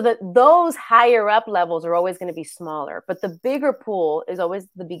 right? So that those higher up levels are always going to be smaller, but the bigger pool is always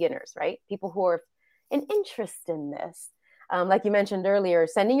the beginners, right? People who are an interest in this. Like you mentioned earlier,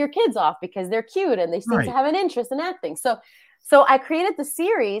 sending your kids off because they're cute and they seem to have an interest in acting. So I created the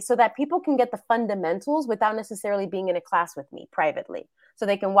series so that people can get the fundamentals without necessarily being in a class with me privately. So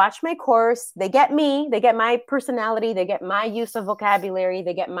they can watch my course, they get me, they get my personality, they get my use of vocabulary,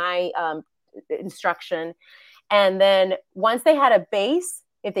 they get my instruction. And then once they had a base,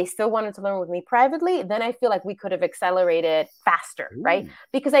 if they still wanted to learn with me privately, then I feel like we could have accelerated faster, right?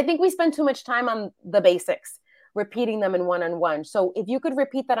 Because I think we spend too much time on the basics, repeating them in one-on-one. So if you could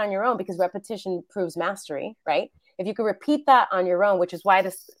repeat that on your own, because repetition proves mastery, right? If you could repeat that on your own, which is why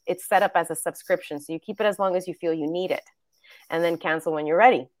it's set up as a subscription. So you keep it as long as you feel you need it and then cancel when you're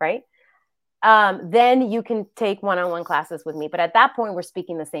ready, right? Then you can take one-on-one classes with me. But at that point, we're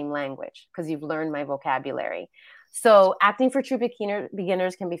speaking the same language because you've learned my vocabulary. So Acting for True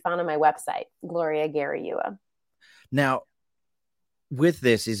Beginners can be found on my website, Gloria Garayua. Now, with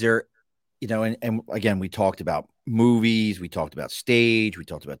this, is there, and again, we talked about movies, we talked about stage, we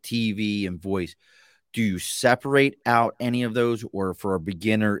talked about TV and voice. Do you separate out any of those, or for a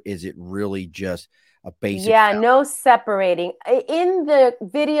beginner, is it really just a basic? Yeah, no separating. In the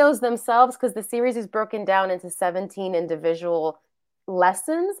videos themselves, because the series is broken down into 17 individual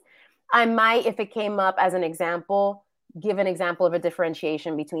lessons, I might, if it came up as an example, give an example of a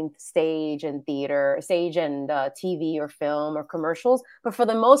differentiation between stage and theater, stage and TV or film or commercials. But for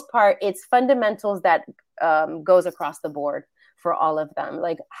the most part, it's fundamentals that goes across the board for all of them.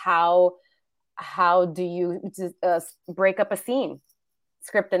 Like how do you break up a scene?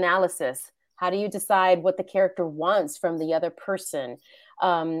 Script analysis. How do you decide what the character wants from the other person?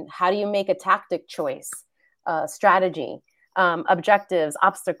 How do you make a tactic choice? Strategy, objectives,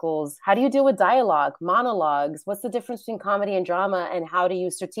 obstacles. How do you deal with dialogue, monologues? What's the difference between comedy and drama? And how do you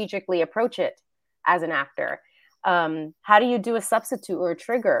strategically approach it as an actor? How do you do a substitute or a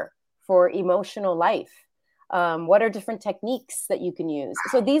trigger for emotional life? What are different techniques that you can use?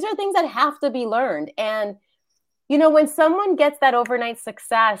 So these are things that have to be learned. And, when someone gets that overnight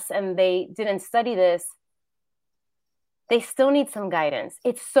success and they didn't study this, they still need some guidance.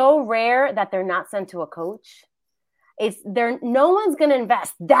 It's so rare that they're not sent to a coach. No one's going to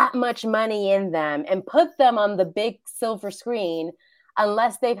invest that much money in them and put them on the big silver screen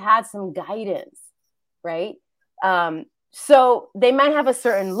unless they've had some guidance, right? So they might have a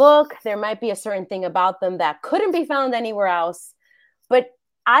certain look. There might be a certain thing about them that couldn't be found anywhere else. But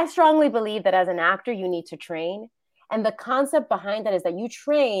I strongly believe that as an actor, you need to train. And the concept behind that is that you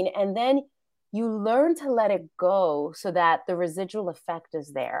train and then you learn to let it go so that the residual effect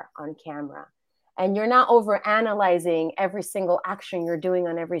is there on camera. And you're not over analyzing every single action you're doing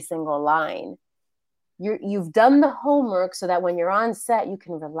on every single line. You've done the homework so that when you're on set, you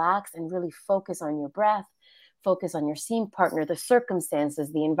can relax and really focus on your breath, focus on your scene partner, the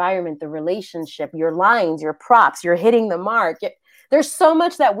circumstances, the environment, the relationship, your lines, your props, you're hitting the mark. There's so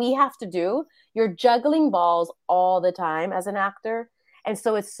much that we have to do. You're juggling balls all the time as an actor. And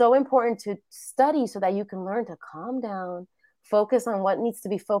so it's so important to study so that you can learn to calm down, focus on what needs to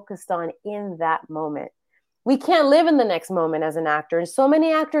be focused on in that moment. We can't live in the next moment as an actor. And so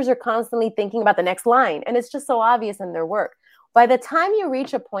many actors are constantly thinking about the next line. And it's just so obvious in their work. By the time you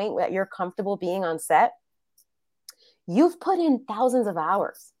reach a point that you're comfortable being on set, you've put in thousands of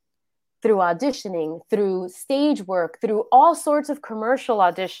hours through auditioning, through stage work, through all sorts of commercial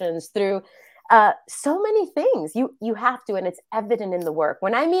auditions, through so many things. You have to, and it's evident in the work.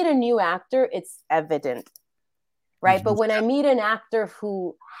 When I meet a new actor, it's evident, right? But when I meet an actor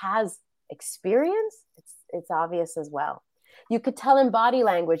who has experience, it's obvious as well. You could tell in body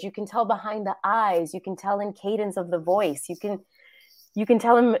language, you can tell behind the eyes, you can tell in cadence of the voice, you can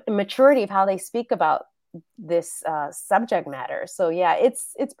tell in maturity of how they speak about this subject matter. So yeah,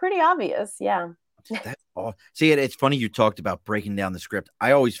 it's pretty obvious. Yeah. That's all. See, it's funny you talked about breaking down the script.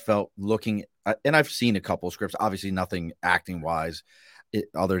 I always felt looking, and I've seen a couple of scripts, obviously nothing acting wise,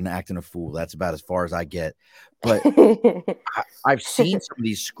 other than acting a fool. That's about as far as I get. But I've seen some of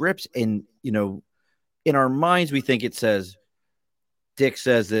these scripts, and in our minds, we think it says, Dick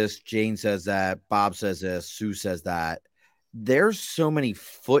says this, Jane says that, Bob says this, Sue says that. There's so many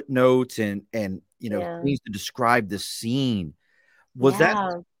footnotes and things to describe the scene. Was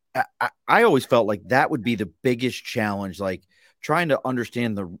that? I always felt like that would be the biggest challenge, like trying to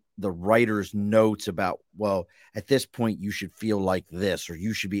understand the writer's notes about, well, at this point you should feel like this, or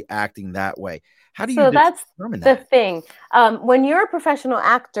you should be acting that way. How do you determine that? The thing. When you're a professional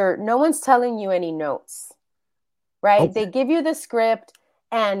actor, no one's telling you any notes, right? Okay. They give you the script,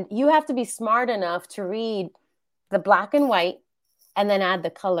 and you have to be smart enough to read the black and white and then add the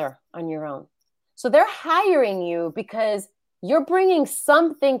color on your own. So they're hiring you because you're bringing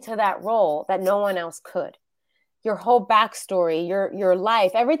something to that role that no one else could. Your whole backstory, your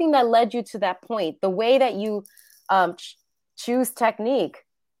life, everything that led you to that point, the way that you choose technique,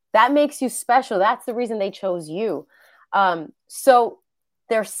 that makes you special. That's the reason they chose you. So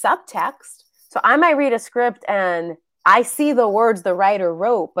there's subtext. So I might read a script and I see the words the writer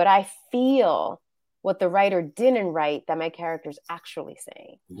wrote, but I feel what the writer didn't write that my character's actually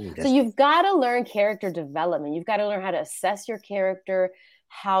saying. So you've got to learn character development. You've got to learn how to assess your character,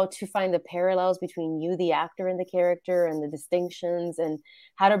 how to find the parallels between you, the actor, and the character, and the distinctions, and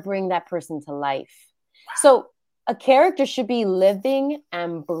how to bring that person to life. Wow. So a character should be living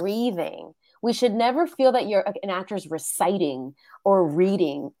and breathing. We should never feel that an actor's reciting or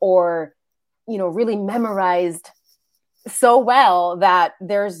reading or, really memorized so well that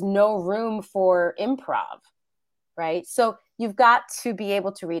there's no room for improv, right? So you've got to be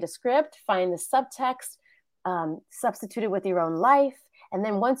able to read a script, find the subtext, substitute it with your own life. And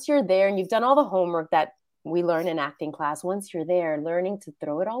then once you're there and you've done all the homework that we learn in acting class, once you're there, learning to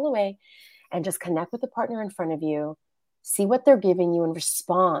throw it all away and just connect with the partner in front of you, see what they're giving you and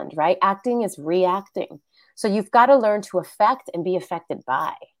respond, right? Acting is reacting. So you've got to learn to affect and be affected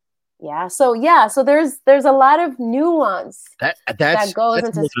by. Yeah. So there's a lot of nuance that goes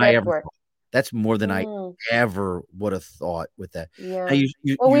into script work. That's more than I ever would have thought with that. Yeah.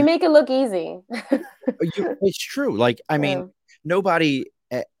 We make it look easy. It's true. Like, I mean, nobody,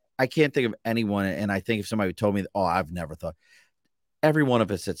 I can't think of anyone. And I think if somebody told me, I've never thought, every one of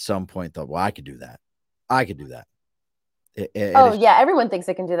us at some point thought, well, I could do that. I could do that. Everyone thinks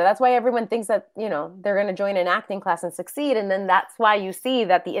they can do that. That's why everyone thinks that, they're going to join an acting class and succeed. And then that's why you see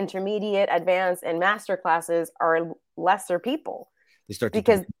that the intermediate, advanced, and master classes are lesser people. They start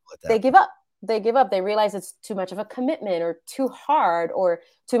because they give up. They realize it's too much of a commitment or too hard or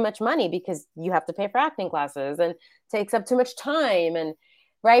too much money because you have to pay for acting classes and takes up too much time. And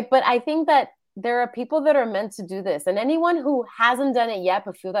right. But I think that there are people that are meant to do this, and anyone who hasn't done it yet,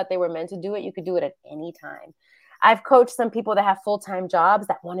 but feel that they were meant to do it, you could do it at any time. I've coached some people that have full-time jobs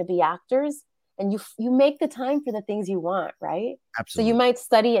that want to be actors, and you make the time for the things you want, right? Absolutely. So you might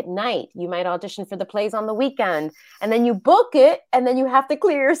study at night, you might audition for the plays on the weekend, and then you book it, and then you have to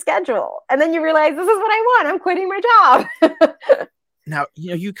clear your schedule. And then you realize, this is what I want. I'm quitting my job. Now,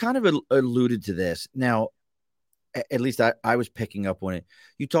 you kind of alluded to this. Now, at least I was picking up on it.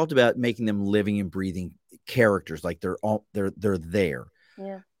 You talked about making them living and breathing characters, like they're there.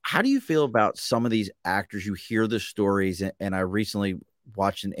 Yeah. How do you feel about some of these actors? You hear the stories, and I recently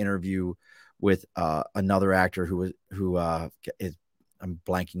watched an interview with another actor who is, I'm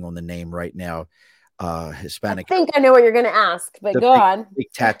blanking on the name right now, Hispanic. I think I know what you're going to ask, but go on.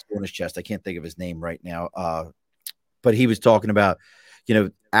 Big tattoo on his chest. I can't think of his name right now. But he was talking about,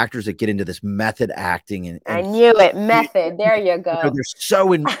 actors that get into this method acting. And I knew it. Method. There you go. They're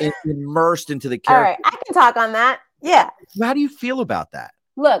so immersed into the character. All right. I can talk on that. Yeah. How do you feel about that?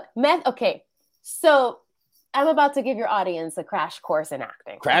 Look, okay. So I'm about to give your audience a crash course in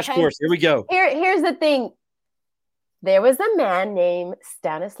acting. Crash course. Here we go. Here's the thing. There was a man named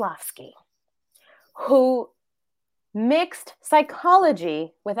Stanislavski who mixed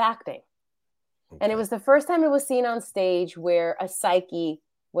psychology with acting. Okay. And it was the first time it was seen on stage where a psyche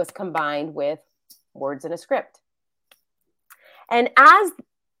was combined with words in a script. And as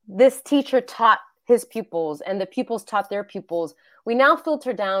this teacher taught his pupils and the pupils taught their pupils, we now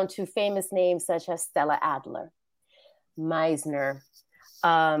filter down to famous names such as Stella Adler, Meisner.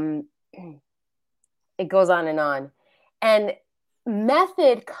 It goes on and on. And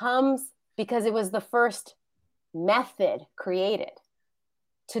method comes because it was the first method created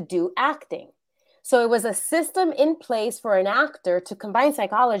to do acting. So it was a system in place for an actor to combine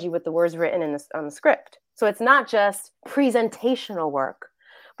psychology with the words written on the script. So it's not just presentational work,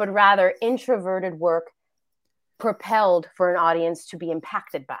 but rather introverted work propelled for an audience to be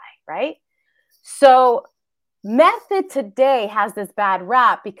impacted by, right? So method today has this bad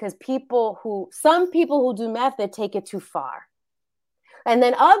rap because some people who do method take it too far. And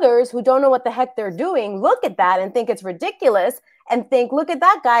then others who don't know what the heck they're doing look at that and think it's ridiculous and think, look at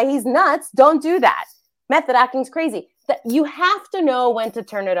that guy, he's nuts. Don't do that. Method acting's crazy. You have to know when to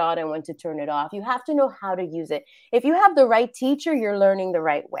turn it on and when to turn it off. You have to know how to use it. If you have the right teacher, you're learning the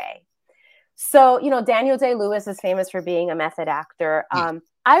right way. So, Daniel Day-Lewis is famous for being a method actor.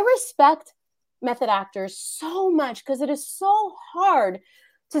 I respect method actors so much because it is so hard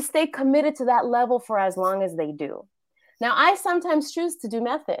to stay committed to that level for as long as they do. Now, I sometimes choose to do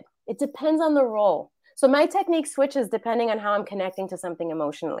method. It depends on the role. So my technique switches depending on how I'm connecting to something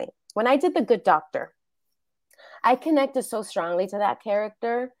emotionally. When I did The Good Doctor, I connected so strongly to that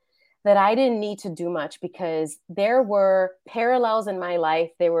character that I didn't need to do much because there were parallels in my life.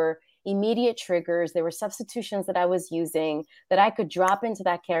 There were immediate triggers. There were substitutions that I was using that I could drop into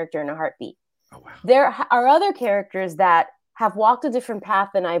that character in a heartbeat. Oh, wow. There are other characters that have walked a different path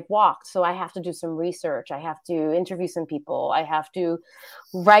than I've walked. So I have to do some research. I have to interview some people. I have to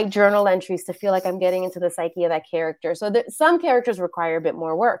write journal entries to feel like I'm getting into the psyche of that character. So some characters require a bit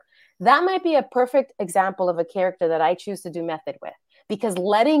more work. That might be a perfect example of a character that I choose to do method with because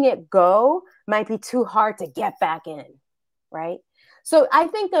letting it go might be too hard to get back in, right? So I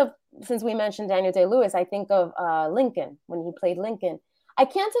think since we mentioned Daniel Day-Lewis, I think of Lincoln when he played Lincoln. I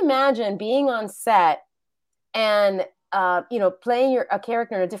can't imagine being on set and playing a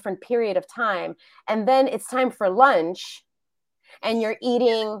character in a different period of time, and then it's time for lunch, and you're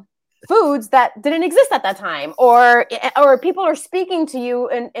eating foods that didn't exist at that time, or people are speaking to you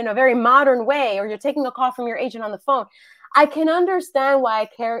in a very modern way, or you're taking a call from your agent on the phone. I can understand why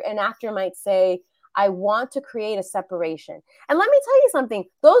an actor might say, I want to create a separation. And let me tell you something.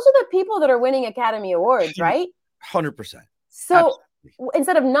 Those are the people that are winning Academy Awards, right? 100%. So absolutely.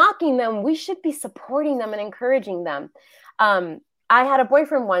 Instead of knocking them, we should be supporting them and encouraging them. I had a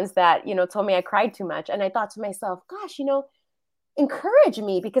boyfriend once that, told me I cried too much. And I thought to myself, gosh, encourage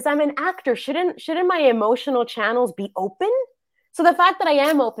me because I'm an actor. Shouldn't my emotional channels be open? So the fact that I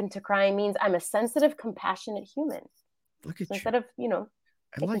am open to crying means I'm a sensitive, compassionate human. Look at you. Instead of,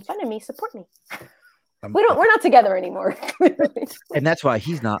 making fun of me, support me. We're not together anymore. And that's why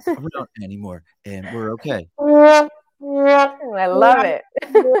we're not anymore. And we're okay. I love it.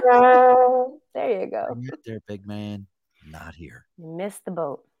 There you go. I'm there, big man. Not here. Missed the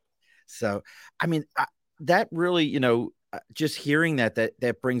boat. So, I mean, that really, just hearing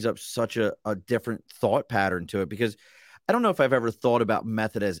that brings up such a different thought pattern to it, because I don't know if I've ever thought about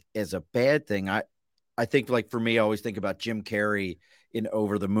method as a bad thing. I think, like, for me, I always think about Jim Carrey in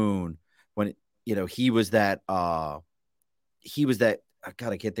Over the Moon when, he was that, God,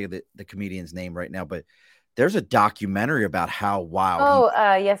 I can't think of the comedian's name right now, but there's a documentary about how wild.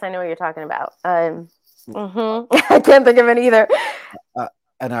 Yes, I know what you're talking about. I can't think of it either.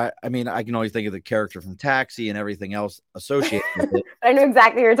 And I mean, I can always think of the character from Taxi and everything else associated with it. I know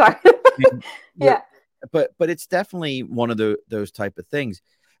exactly what you're talking about. Yeah. But it's definitely one of those type of things.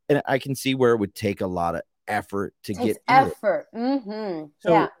 And I can see where it would take a lot of effort to get effort.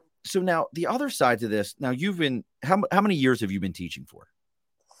 Mm-hmm. So now the other side to this, now you've been, how many years have you been teaching for?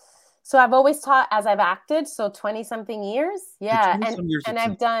 So I've always taught as I've acted. So 20 something years. Yeah. And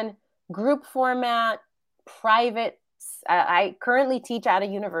I've done group format, private I currently teach at a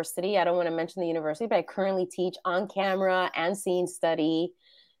university. I don't want to mention the university, but I currently teach on camera and scene study.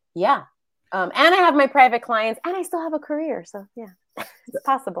 Yeah. And I have my private clients and I still have a career. So yeah, it's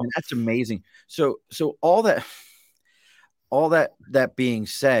possible. And that's amazing. So all that being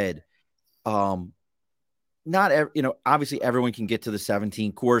said, not obviously everyone can get to the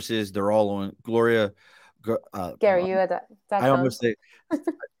 17 courses. They're all on Gloria. GaryYua.com. I almost say,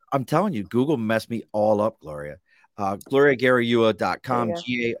 I'm telling you, Google messed me all up, Gloria. GloriaGaryYua.com,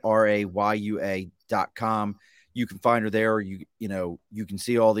 GaryYua.com. You can find her there. You can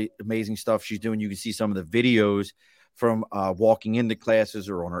see all the amazing stuff she's doing. You can see some of the videos from walking into classes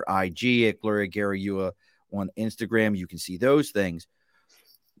or on her IG at Gloria Gary Yua on Instagram. You can see those things.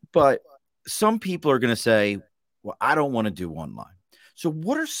 But some people are going to say, well, I don't want to do online. So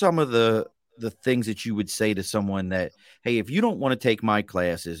what are some of the things that you would say to someone that, hey, if you don't want to take my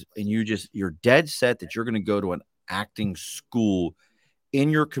classes and you're dead set that you're going to go to an acting school in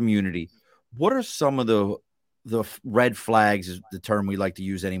your community, what are some of the red flags, is the term we like to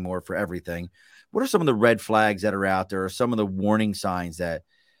use anymore for everything? What are some of the red flags that are out there, or some of the warning signs that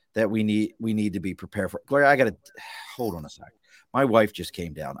we need to be prepared for? Gloria, I got to hold on a sec. My wife just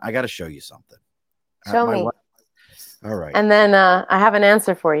came down. I got to show you something. Show me. All right. And then I have an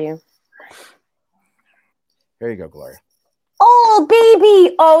answer for you. Here you go, Gloria. Oh,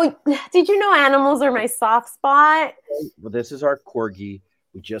 baby. Oh, did you know animals are my soft spot? Well, this is our corgi.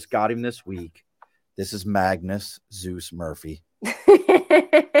 We just got him this week. This is Magnus Zeus Murphy.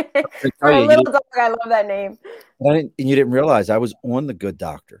 For a little dog, I love that name. And you didn't realize I was on The Good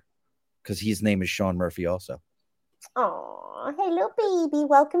Doctor because his name is Sean Murphy also. Oh, hello, baby.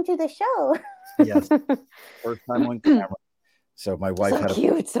 Welcome to the show. Yes. First time on camera. So my wife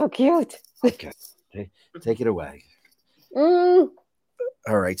so cute. Okay. Take it away. All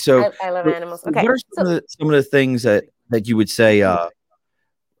right. So I love animals. Okay. What are some of the things that you would say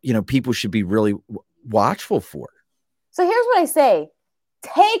people should be really watchful for? So here's what I say.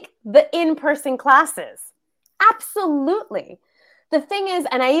 Take the in-person classes. Absolutely. The thing is,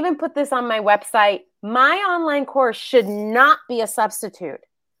 and I even put this on my website, my online course should not be a substitute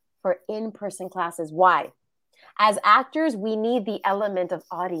for in-person classes. Why? As actors, we need the element of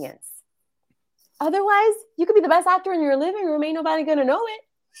audience. Otherwise, you could be the best actor in your living room. Ain't nobody going to know it.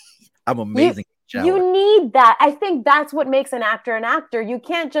 I'm amazing. You need that. I think that's what makes an actor an actor. You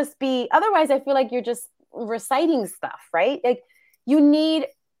can't just be, otherwise I feel like you're just reciting stuff, right? Like you need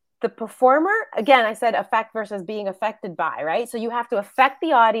the performer. Again, I said affect versus being affected by, right? So you have to affect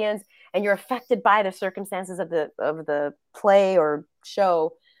the audience and you're affected by the circumstances of the play or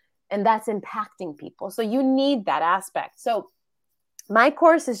show. And that's impacting people. So you need that aspect. So my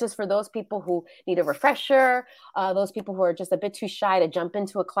course is just for those people who need a refresher, those people who are just a bit too shy to jump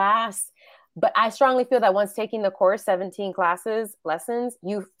into a class. But I strongly feel that once taking the course, 17 lessons,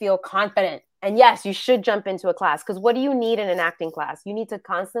 you feel confident. And yes, you should jump into a class, because what do you need in an acting class? You need to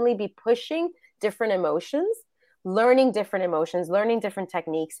constantly be pushing different emotions, learning different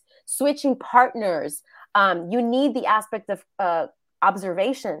techniques, switching partners. You need the aspect of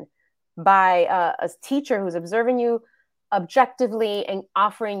observation by a teacher who's observing you objectively and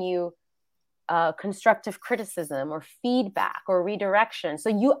offering you constructive criticism or feedback or redirection. So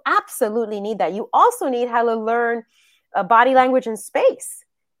you absolutely need that. You also need how to learn body language in space.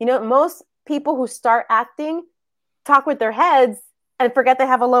 Most people who start acting talk with their heads and forget they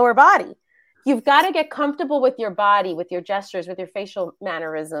have a lower body. You've got to get comfortable with your body, with your gestures, with your facial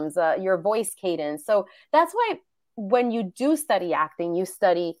mannerisms, your voice cadence. So that's why when you do study acting, you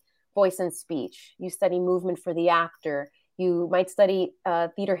study voice and speech, you study movement for the actor. You might study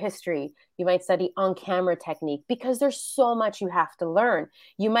theater history. You might study on-camera technique, because there's so much you have to learn.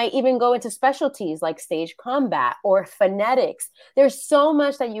 You might even go into specialties like stage combat or phonetics. There's so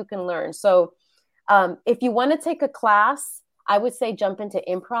much that you can learn. So if you want to take a class, I would say jump into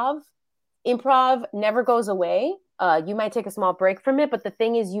improv. Improv never goes away. You might take a small break from it, but the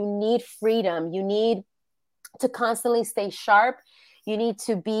thing is, you need freedom. You need to constantly stay sharp. You need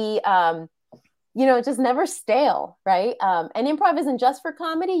to be... just never stale, right? And improv isn't just for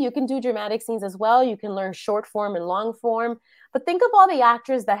comedy. You can do dramatic scenes as well. You can learn short form and long form. But think of all the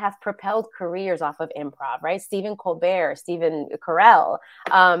actors that have propelled careers off of improv, right? Stephen Colbert, Stephen Carell,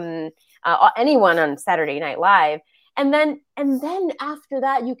 anyone on Saturday Night Live. And then after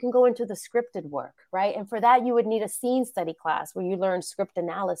that, you can go into the scripted work, right? And for that, you would need a scene study class where you learn script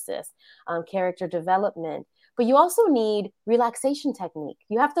analysis, character development. But you also need relaxation technique.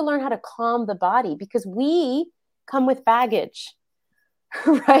 You have to learn how to calm the body, because we come with baggage,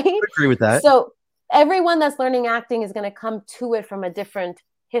 right? I agree with that. So everyone that's learning acting is going to come to it from a different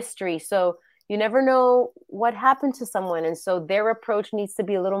history. So, You never know what happened to someone. And so their approach needs to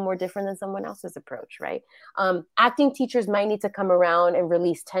be a little more different than someone else's approach, right? Acting teachers might need to come around and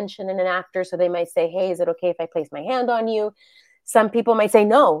release tension in an actor. So they might say, hey, is it okay if I place my hand on you? Some people might say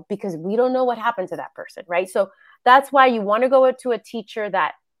no, because we don't know what happened to that person, right? So that's why you want to go to a teacher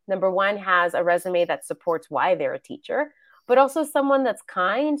that, number one, has a resume that supports why they're a teacher, but also someone that's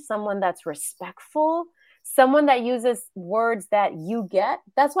kind, someone that's respectful, someone that uses words that you get.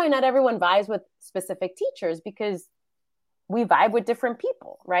 That's why not everyone vibes with specific teachers, because we vibe with different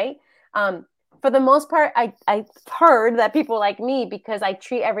people, right? For the most part, I've heard that people like me because I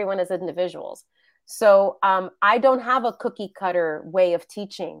treat everyone as individuals. So I don't have a cookie cutter way of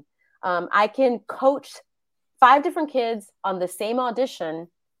teaching. I can coach 5 different kids on the same audition,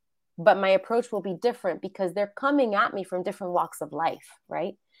 but my approach will be different because they're coming at me from different walks of life,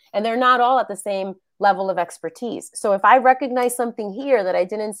 right? And they're not all at the same level of expertise. So if I recognize something here that I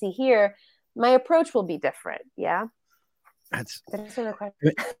didn't see here, my approach will be different. Yeah. That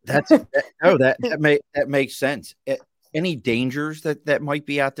makes sense. Any dangers that might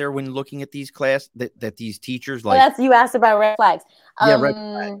be out there when looking at these that these teachers like? That's, you asked about red flags. Yeah, red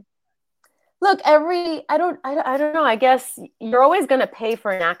flag. Look, I don't know. I guess you're always going to pay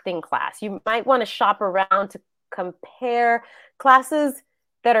for an acting class. You might want to shop around to compare. Classes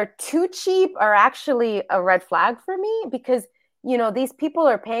that are too cheap are actually a red flag for me, because, you know, these people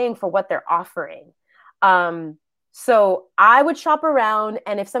are paying for what they're offering. So I would shop around,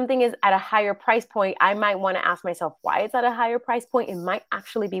 and if something is at a higher price point, I might want to ask myself why it's at a higher price point. It might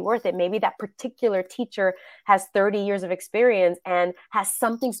actually be worth it. Maybe that particular teacher has 30 years of experience and has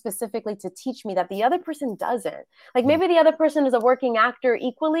something specifically to teach me that the other person doesn't. Like maybe the other person is a working actor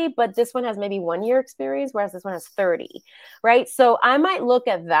equally, but this one has maybe 1 year experience, whereas this one has 30, right? So I might look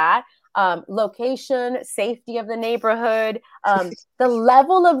at that. Location, safety of the neighborhood, the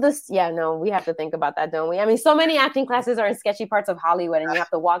level of this. Yeah, no, we have to think about that, don't we? I mean, so many acting classes are in sketchy parts of Hollywood, and you have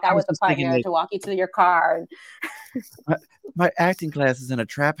to walk out with a partner to walk you to your car. My acting class is in a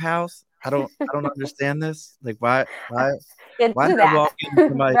trap house. I don't understand this. Like, why do that? Walk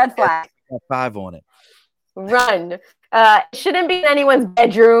into my red flag 5 on it. Run. It shouldn't be in anyone's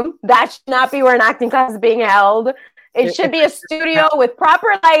bedroom. That should not be where an acting class is being held. It should be a studio with proper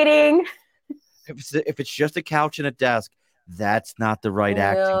lighting. If it's just a couch and a desk, that's not the right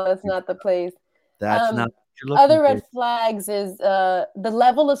acting. No, that's not the place. That's not what you're looking other red flags is the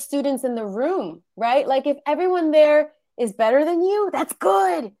level of students in the room, right? Like if everyone there is better than you, that's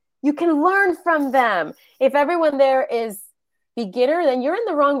good. You can learn from them. If everyone there is beginner, then you're in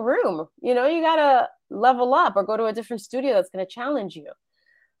the wrong room. You know, you got to level up or go to a different studio that's going to challenge you.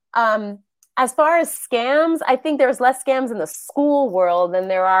 As far as scams, I think there's less scams in the school world than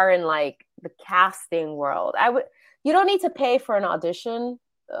there are in like the casting world. You don't need to pay for an audition.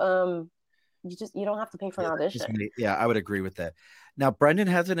 You don't have to pay for an audition. Yeah, I would agree with that. Now, Brendan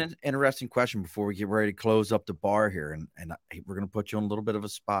has an interesting question before we get ready to close up the bar here, and we're going to put you on a little bit of a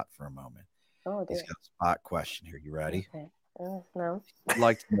spot for a moment. Oh, dear. He's got a spot question here. You ready? Okay. No. I'd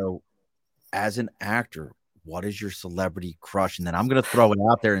like to know, as an actor, what is your celebrity crush? And then I'm going to throw it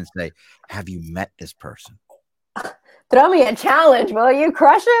out there and say, have you met this person? Throw me a challenge, will you?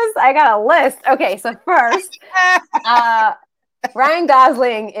 Crushes? I got a list. Okay, so first, Ryan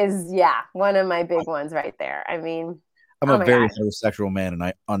Gosling is, one of my big ones right there. I mean, I'm a very heterosexual man, and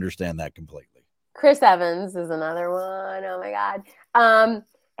I understand that completely. Chris Evans is another one. Oh, my God.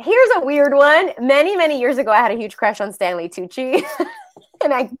 Here's a weird one. Many, many years ago, I had a huge crush on Stanley Tucci.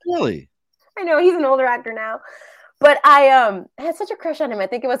 And Really? I know he's an older actor now, but I had such a crush on him. I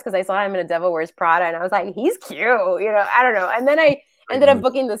think it was because I saw him in A Devil Wears Prada, and I was like, he's cute, I don't know. And then I ended up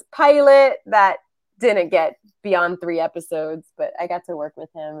booking this pilot that didn't get beyond 3 episodes, but I got to work with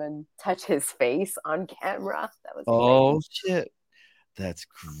him and touch his face on camera. That was amazing. Shit, that's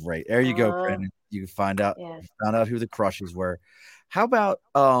great. There you go, Brandon. You found out who the crushes were. How about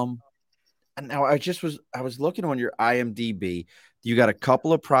now I was looking on your IMDb. You got a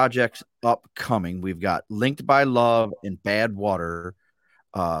couple of projects upcoming. We've got Linked by Love and Badwater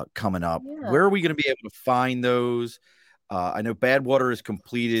coming up. Yeah. Where are we going to be able to find those? I know Badwater is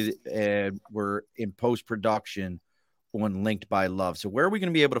completed and we're in post-production on Linked by Love. So where are we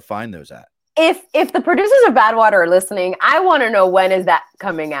going to be able to find those at? If the producers of Badwater are listening, I want to know, when is that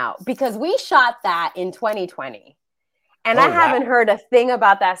coming out? Because we shot that in 2020. And I haven't heard a thing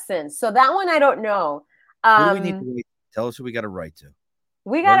about that since. So that one I don't know. What do we need to wait? Tell us who we got to write to.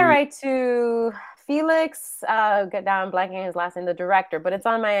 We got to write to Felix. Now I'm blanking his last name, the director, but it's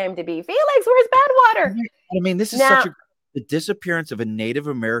on my IMDb. Felix, where's Badwater? I mean, this is the disappearance of a Native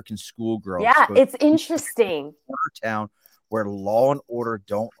American schoolgirl. Yeah, it's interesting. Town where law and order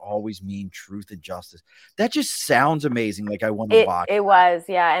don't always mean truth and justice. That just sounds amazing. Like I want to watch. It was,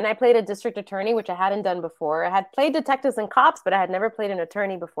 yeah. And I played a district attorney, which I hadn't done before. I had played detectives and cops, but I had never played an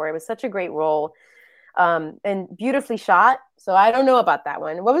attorney before. It was such a great role, and beautifully shot. So I don't know about that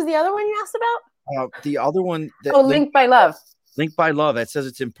one. What was the other one you asked about? The other one. Linked by Love. Linked by Love. That says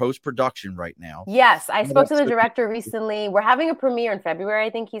it's in post-production right now. Yes, I spoke to the director recently. We're having a premiere in February, I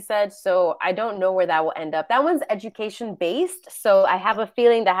think he said. So I don't know where that will end up. That one's education-based. So I have a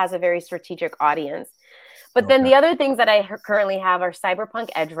feeling that has a very strategic audience. But then the other things that I currently have are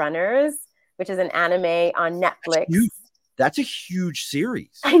Cyberpunk Edgerunners, which is an anime on Netflix. That's a huge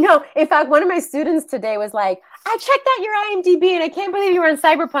series. I know. In fact, one of my students today was like, I checked out your IMDb and I can't believe you were on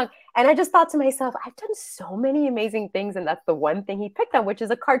Cyberpunk. And I just thought to myself, I've done so many amazing things. And that's the one thing he picked on, which is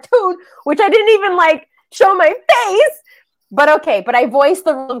a cartoon, which I didn't even like show my face. But okay. But I voiced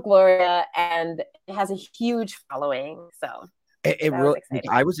the role of Gloria and it has a huge following. So it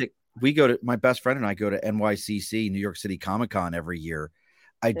really, my best friend and I go to NYCC, New York City Comic Con every year.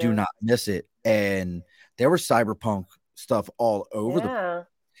 I do not miss it. And there was Cyberpunk stuff all over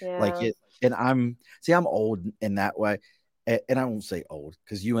like it. And I'm old in that way. And I won't say old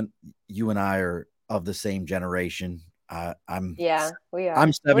because you and I are of the same generation. We are.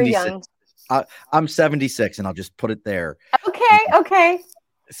 I'm 76. I'm 76, and I'll just put it there. Okay.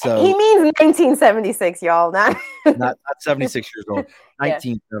 So he means 1976, y'all. Not 76 years old.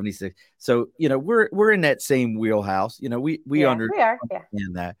 1976. So we're in that same wheelhouse. We understand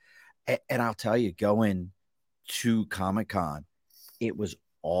that. And I'll tell you, going to Comic-Con, it was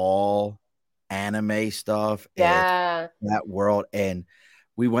all anime stuff. Yeah. That world. And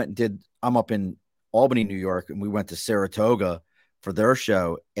we went and I'm up in Albany, New York, and we went to Saratoga for their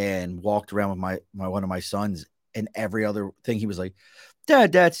show and walked around with my one of my sons, and every other thing he was like,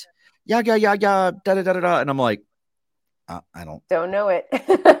 Dad, that's yaga yaga da da da da. And I'm like, I don't know it.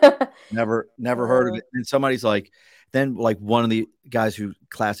 never heard of it. And somebody's like, then like one of the guys who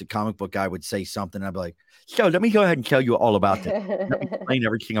classic comic book guy would say something. And I'd be like, so let me go ahead and tell you all about it. Let me explain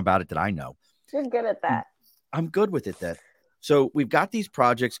everything about it that I know. You're good at that. I'm good with it then. So we've got these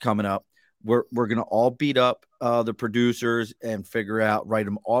projects coming up. We're going to all beat up the producers and write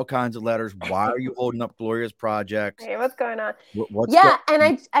them all kinds of letters. Why are you holding up Gloria's projects? Hey, what's going on?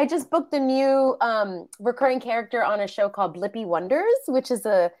 And I just booked a new recurring character on a show called Blippy Wonders, which is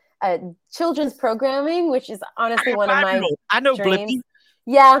a children's programming, which is honestly one of my I know dreams. Blippy.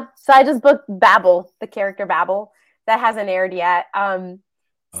 Yeah, so I just booked Babel, the character Babel. That hasn't aired yet.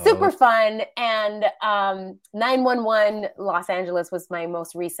 Super fun. And 911 Los Angeles was my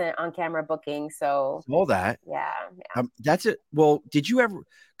most recent on-camera booking. So all that. Yeah. That's it. Well, did you ever,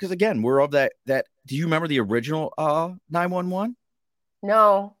 because again, we're of that, do you remember the original 911?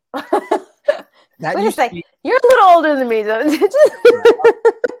 No. That Wait a second. You're a little older than me, though.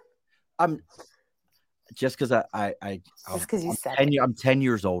 I'm just because just because you said I'm 10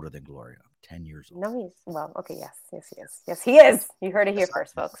 years older than Gloria. 10 years old. No, okay, yes, he is. You heard it here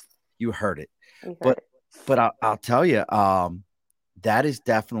first, folks. You heard it. But I'll tell you, that is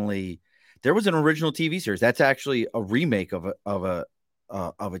definitely, there was an original TV series. That's actually a remake of a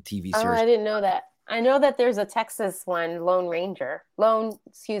TV series. Oh, I didn't know that. I know that there's a Texas one, Lone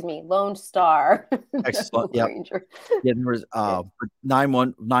Star. Excellent. Yeah. Ranger. Yeah, there was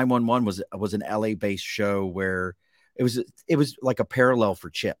 911 was an LA based show where it was like a parallel for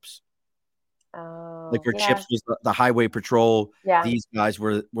Chips. Like for Chips was the highway patrol. Yeah. These guys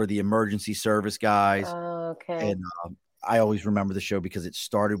were the emergency service guys. Okay. And I always remember the show because it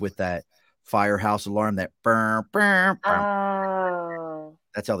started with that firehouse alarm, that burr, burr, burr. Oh.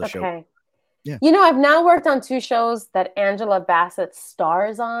 That's how the show. Yeah. I've now worked on 2 shows that Angela Bassett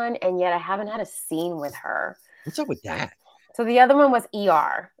stars on, and yet I haven't had a scene with her. What's up with that? So the other one was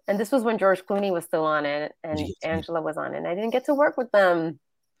ER, and this was when George Clooney was still on it, and Angela was on it. And I didn't get to work with them.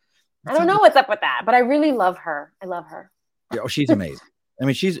 I don't know what's up with that, but I really love her. I love her. Yeah, she's amazing. I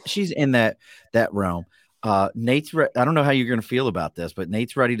mean, she's in that realm. Nate's I don't know how you're going to feel about this, but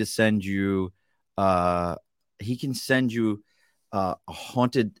Nate's ready to send you. He can send you a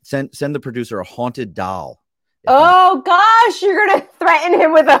haunted. Send the producer a haunted doll. Oh gosh, you're going to threaten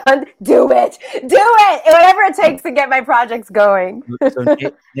him with do it, whatever it takes to get my projects going. So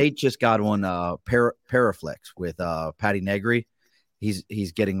Nate just got on Paraflex with Patty Negri.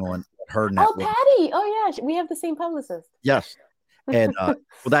 He's getting on her network. Oh, Patty. Oh yeah, we have the same publicist. Yes. And well,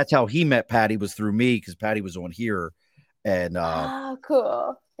 that's how he met Patty, was through me, because Patty was on here. And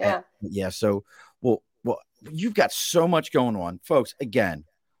cool. Yeah. Yeah. So well, you've got so much going on, folks. Again,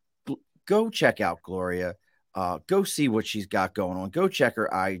 go check out Gloria. Go see what she's got going on. Go check her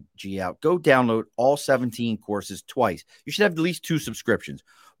IG out. Go download all 17 courses twice. You should have at least 2 subscriptions,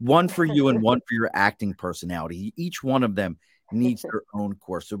 one for you and one for your acting personality. Each one of them needs their own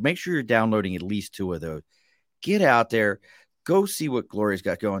course. So make sure you're downloading at least 2 of those. Get out there. Go see what Gloria's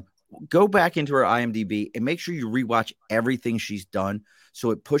got going. Go back into her IMDb and make sure you rewatch everything she's done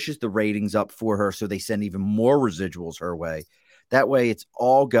so it pushes the ratings up for her so they send even more residuals her way. That way it's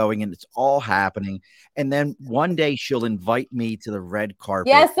all going and it's all happening. And then one day she'll invite me to the red carpet.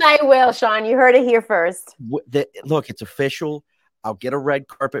 Yes, I will, Sean. You heard it here first. Look, it's official. I'll get a red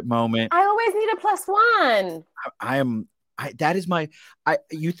carpet moment. I always need a +1. That is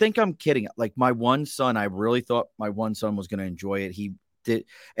you think I'm kidding. Like my one son, I really thought my one son was going to enjoy it. He did.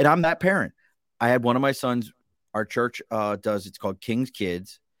 And I'm that parent. I had one of my sons, our church it's called King's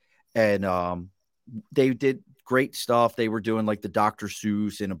Kids. And they did great stuff. They were doing like the Dr.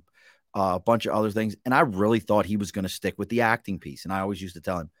 Seuss and a bunch of other things. And I really thought he was going to stick with the acting piece. And I always used to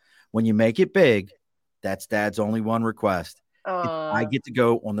tell him, when you make it big, that's Dad's only one request. I get to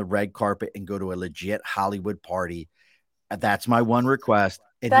go on the red carpet and go to a legit Hollywood party. That's my one request.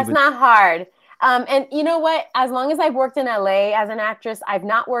 And that's not hard. And you know what? As long as I've worked in LA as an actress, I've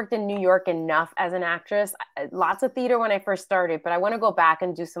not worked in New York enough as an actress. Lots of theater when I first started, but I want to go back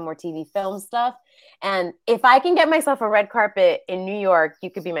and do some more TV film stuff. And if I can get myself a red carpet in New York,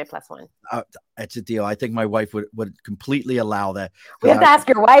 you could be my +1. It's a deal. I think my wife would completely allow that. We have to ask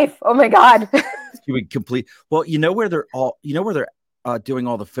your wife. Oh my God. She would complete. Well, you know where they're doing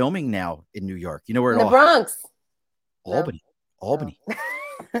all the filming now in New York. You know where in the Bronx. Albany. No. Albany.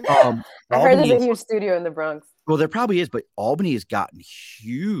 I heard there's a huge studio in the Bronx. Well, there probably is, but Albany has gotten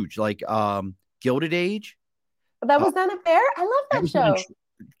huge. Like Gilded Age. That was done up there. I love that show.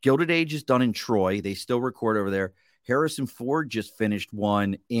 Gilded Age is done in Troy. They still record over there. Harrison Ford just finished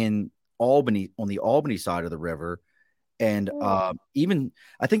one in Albany on the Albany side of the river. And even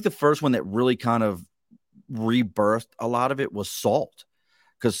I think the first one that really kind of rebirthed a lot of it was Salt,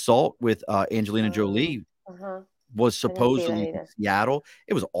 because Salt with Angelina Jolie was supposedly in Seattle.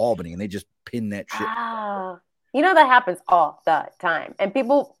 It was Albany, and they just pinned that shit. You know, that happens all the time, and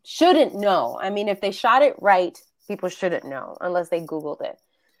people shouldn't know. I mean, if they shot it right, people shouldn't know unless they Googled it.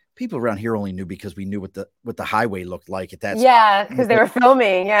 People around here only knew because we knew what the highway looked like at that. Yeah, because they were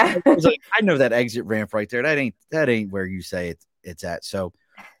filming. Yeah, I was like, I know that exit ramp right there. That ain't where you say it's at. So,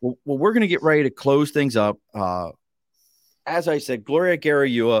 well, we're gonna get ready to close things up. As I said,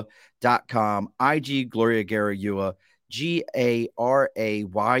 GloriaGarayua.com, IG Gloria Garayua, Garayua.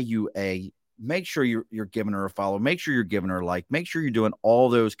 Make sure you're giving her a follow. Make sure you're giving her a like. Make sure you're doing all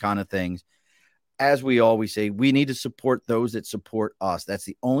those kind of things. As we always say, we need to support those that support us. That's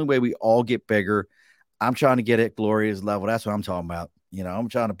the only way we all get bigger. I'm trying to get at Gloria's level. That's what I'm talking about. You know, I'm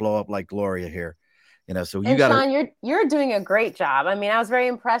trying to blow up like Gloria here. You know, so you got. Sean, you're doing a great job. I mean, I was very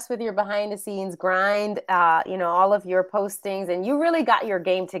impressed with your behind the scenes grind. You know, all of your postings, and you really got your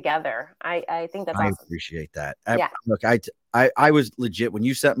game together. I think that's awesome. I appreciate that. Look, I was legit when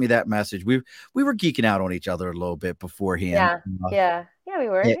you sent me that message. We were geeking out on each other a little bit beforehand. Yeah, we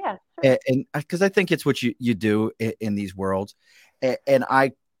were. Yeah. And because I think it's what you do in these worlds. And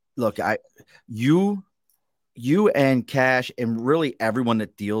you and Cash and really everyone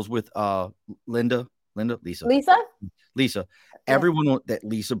that deals with Lisa, everyone that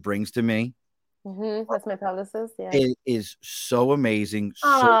Lisa brings to me. That's my publicist. Yeah, it is so amazing.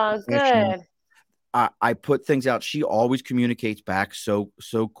 Good. I put things out. She always communicates back so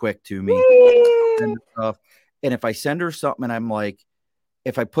quick to me. And if I send her something and I'm like,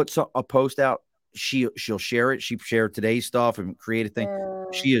 if I put a post out, she'll share it. She shared today's stuff and create a thing.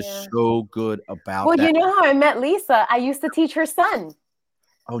 She is so good about that. Well, you know how I met Lisa? I used to teach her son.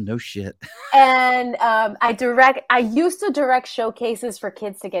 Oh, no shit. And I used to direct showcases for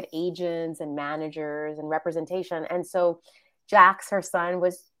kids to get agents and managers and representation. And so Jax, her son,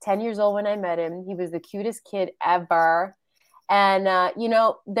 was 10 years old when I met him. He was the cutest kid ever. And, you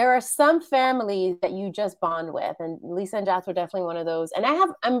know, there are some families that you just bond with. And Lisa and Jax were definitely one of those. And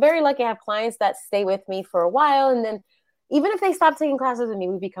I'm very lucky I have clients that stay with me for a while. And then even if they stop taking classes with me,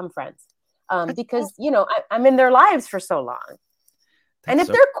 we become friends. Because, you know, I'm in their lives for so long. And if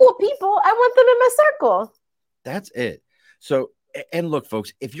they're cool people, I want them in my circle. That's it. So, and look,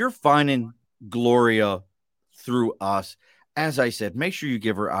 folks, if you're finding Gloria through us, as I said, make sure you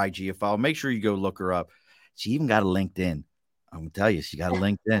give her IG a follow. Make sure you go look her up. She even got a LinkedIn. I'm gonna tell you, she got a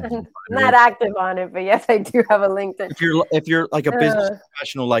LinkedIn. I'm not active on it, but yes, I do have a LinkedIn. If you're like a business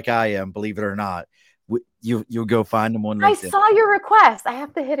professional like I am, believe it or not, you'll go find them on LinkedIn. I saw your request. I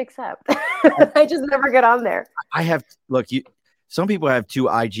have to hit accept. I just never get on there. some people have 2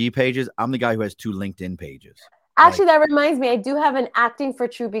 IG pages. I'm the guy who has 2 LinkedIn pages. Actually, that reminds me, I do have an Acting for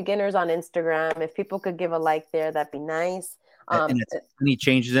True Beginners on Instagram. If people could give a like there, that'd be nice. And any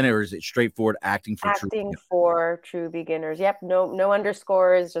changes in it, or is it straightforward acting for true beginners? Yep, no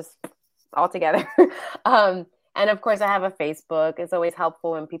underscores, just all together. And of course, I have a Facebook. It's always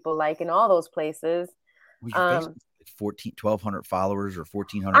helpful when people like in all those places. Well, 1,200 followers or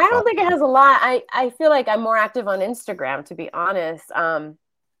 1,400. I don't think it has a lot. I feel like I'm more active on Instagram, to be honest.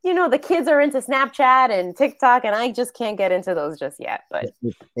 The kids are into Snapchat and TikTok, and I just can't get into those just yet. But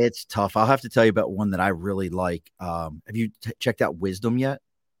it's tough. I'll have to tell you about one that I really like. Have you checked out Wisdom yet?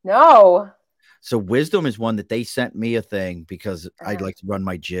 No. So Wisdom is one that they sent me a thing because I'd like to run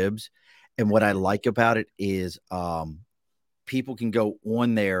my jibs. And what I like about it is people can go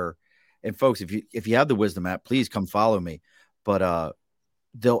on there. And folks, if you have the Wisdom app, please come follow me. But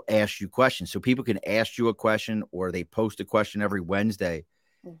they'll ask you questions. So people can ask you a question, or they post a question every Wednesday.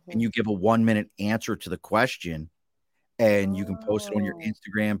 And you give a 1-minute answer to the question, and you can post it on your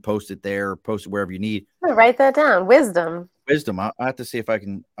Instagram, post it there, post it wherever you need. Write that down. Wisdom. I have to see if I'll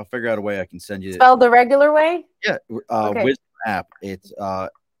figure out a way I can send you. Spelled the regular way? Yeah. Okay. Wisdom app. It's, I'll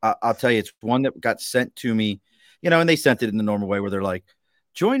tell you, it's one that got sent to me, and they sent it in the normal way where they're like,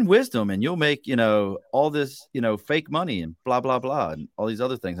 join Wisdom and you'll make, all this, fake money and blah, blah, blah, and all these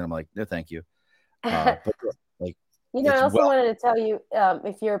other things. And I'm like, no, thank you. But I also wanted to tell you,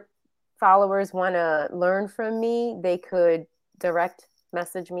 if your followers want to learn from me, they could direct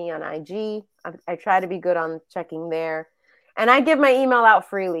message me on IG. I try to be good on checking there. And I give my email out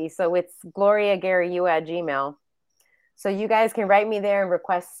freely. So it's gloriagaryu@gmail.com. So you guys can write me there and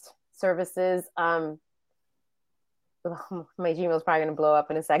request services. My Gmail is probably going to blow up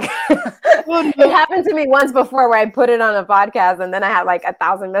in a second. It happened to me once before where I put it on a podcast and then I had like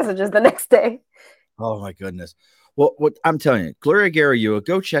 1,000 messages the next day. Oh, my goodness. Well, what I'm telling you, Gloria Garayua,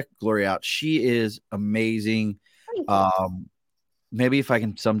 go check Gloria out. She is amazing. Maybe if I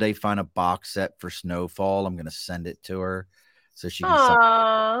can someday find a box set for Snowfall, I'm going to send it to her so she can.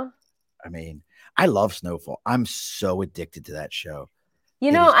 I mean, I love Snowfall. I'm so addicted to that show.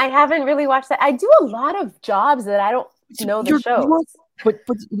 I haven't really watched that. I do a lot of jobs that I don't know the show. But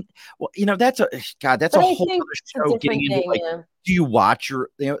that's a whole other show. Getting into do you watch your?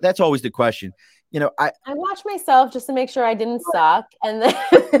 That's always the question. I watch myself just to make sure I didn't suck, and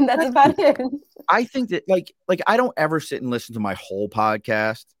then that's about it. I think that like I don't ever sit and listen to my whole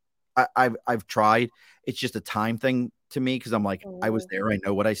podcast. I've tried. It's just a time thing to me because I'm like, I was there, I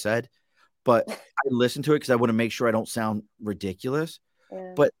know what I said, but I listen to it because I want to make sure I don't sound ridiculous.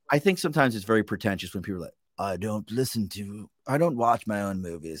 Yeah. But I think sometimes it's very pretentious when people are like, I don't watch my own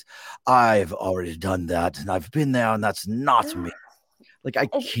movies. I've already done that, and I've been there, and that's not me. Like I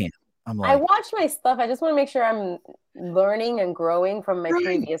can't. I watch my stuff. I just want to make sure I'm learning and growing from my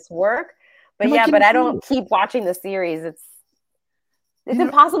previous work. But but I don't keep watching the series. It's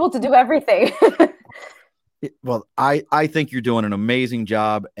impossible to do everything. Well, I think you're doing an amazing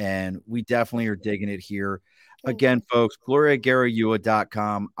job, and we definitely are digging it here. Again, folks,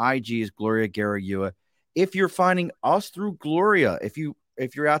 GloriaGarayua.com. IG is Gloria Garayua. If you're finding us through Gloria, if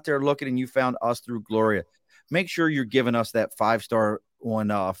you're out there looking and you found us through Gloria, make sure you're giving us that 5-star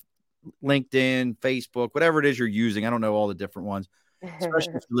on LinkedIn, Facebook, whatever it is you're using. I don't know all the different ones,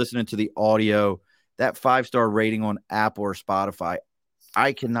 especially if you're listening to the audio. That 5-star rating on Apple or Spotify,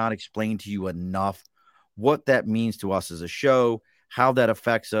 I cannot explain to you enough what that means to us as a show, how that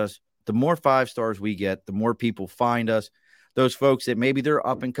affects us. The more 5 stars we get, the more people find us. Those folks that maybe they're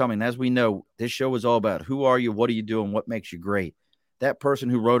up and coming. As we know, this show is all about who are you, what are you doing, what makes you great. That person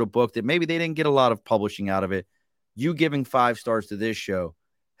who wrote a book that maybe they didn't get a lot of publishing out of it, you giving 5 stars to this show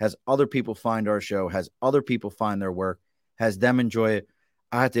has other people find our show, has other people find their work, has them enjoy it.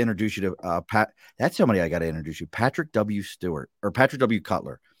 I have to introduce you to Pat. That's somebody I got to introduce you. Patrick W.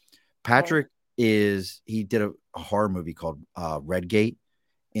 Cutler. Patrick he did a horror movie called Redgate,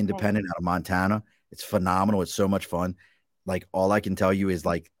 independent out of Montana. It's phenomenal. It's so much fun. Like all I can tell you is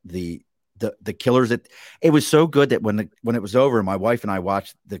like the killers. It was so good that when it was over, my wife and I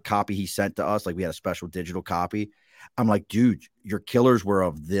watched the copy he sent to us. Like we had a special digital copy. I'm like, dude, your killers were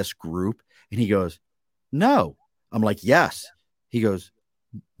of this group. And he goes, no. I'm like, yes. He goes,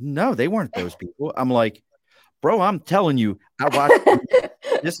 no, they weren't those people. I'm like, bro, I'm telling you, I watched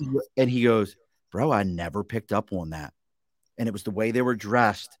this. And he goes, bro, I never picked up on that. And it was the way they were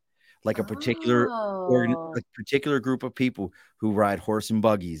dressed, like a particular group of people who ride horse and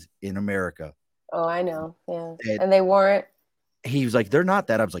buggies in America. Oh, I know. Yeah. And they weren't. He was like, they're not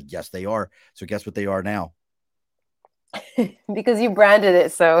that. I was like, yes, they are. So guess what they are now? Because you branded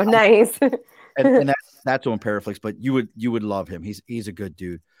it so nice. and That's on Paraflix, but you would love him. He's a good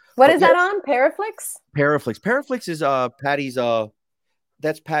dude. What But is that on? Paraflix? Paraflix is Patty's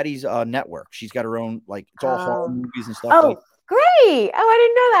that's Patty's network. She's got her own, like, it's all horror movies and stuff. Oh, great. Oh, I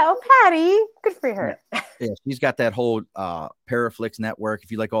didn't know that. Oh, Patty. Good for her. Yeah, she's got that whole Paraflix network.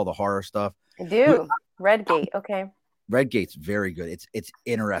 If you like all the horror stuff. I do. Redgate. Okay. Redgate's very good. It's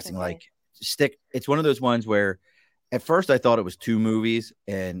interesting. Okay. Like it's one of those ones where at first I thought it was 2 movies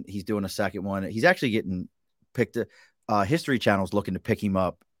and he's doing a second one. He's actually getting picked. History Channel's looking to pick him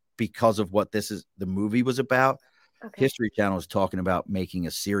up because of what the movie was about. Okay. History Channel is talking about making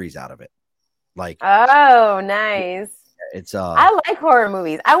a series out of it. Like, oh, nice. It's I like horror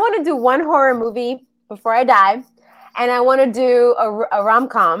movies. I want to do one horror movie before I die, and I want to do a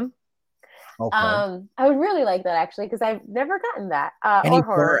rom-com. Okay. I would really like that, actually, because I've never gotten that.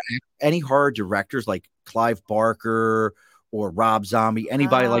 Any horror directors like Clive Barker or Rob Zombie,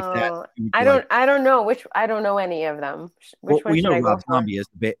 anybody like that? I don't know I don't know any of them. Which one? Rob Zombie is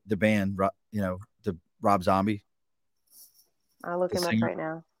the band. The Rob Zombie. I'll look him up right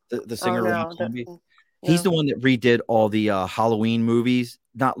now. The singer Rob Zombie. He's the one that redid all the Halloween movies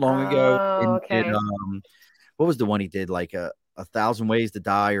not long ago. Okay. Did, what was the one he did? Like 1,000 Ways to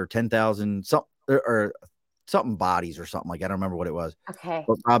Die or 10,000 or something bodies or something like that. I don't remember what it was. Okay.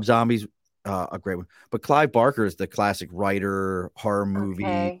 But Rob Zombie's a great one. But Clive Barker is the classic writer, horror movie.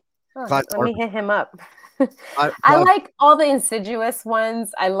 Okay. Let me hit him up. I like all the Insidious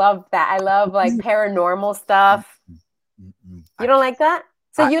ones. I love that. I love like paranormal stuff. You don't like that?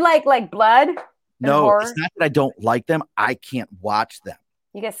 So you like blood? No, horror? It's not that I don't like them. I can't watch them.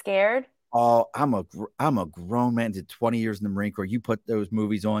 You get scared? Oh, I'm a grown man. Did 20 years in the Marine Corps. You put those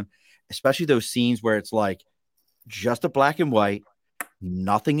movies on, especially those scenes where it's like just a black and white,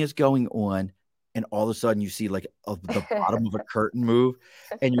 nothing is going on, and all of a sudden you see like the bottom of a curtain move,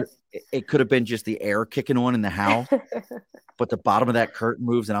 and it could have been just the air kicking on in the house, but the bottom of that curtain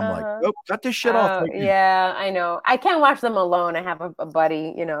moves, and I'm like, oh, cut this shit off. Right, yeah, I know. I can't watch them alone. I have a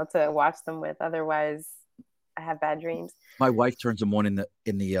buddy, to watch them with. Otherwise, I have bad dreams. My wife turns them on in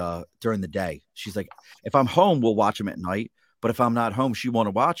the during the day. She's like, if I'm home, we'll watch them at night. But if I'm not home, she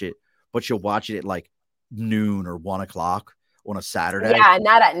won't watch it. But she'll watch it at like noon or 1 o'clock on a Saturday. Yeah,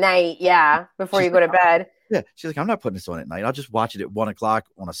 not at night. Yeah, before you go to bed. Yeah, she's like, I'm not putting this on at night. I'll just watch it at 1 o'clock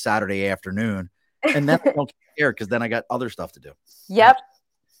on a Saturday afternoon, and then I don't care because then I got other stuff to do. Yep.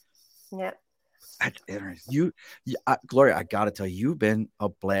 Yep. Gloria, I gotta tell you, you've been a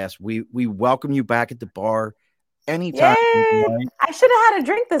blast. We welcome you back at the bar anytime. I should have had a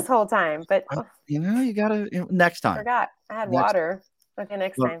drink this whole time, but you gotta next time. I forgot. I had water. Okay,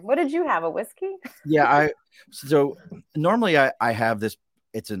 next time. What did you have? A whiskey? Yeah, so normally I have this.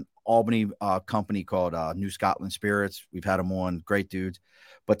 It's an Albany company called New Scotland Spirits. We've had them on, great dudes.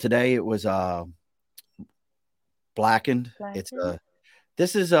 But today it was Blackened. It's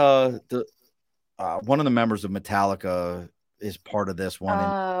this is the one of the members of Metallica is part of this one.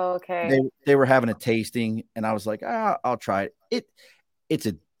 Oh, okay. They were having a tasting, and I was like, I'll try it. It's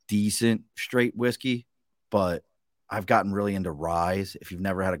a decent straight whiskey, but I've gotten really into ryes. If you've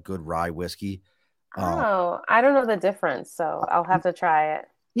never had a good rye whiskey. I don't know the difference, so I'll have to try it.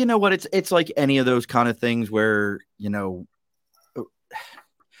 You know what? It's like any of those kind of things where,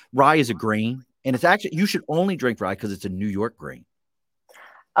 rye is a grain, and it's actually, you should only drink rye because it's a New York grain.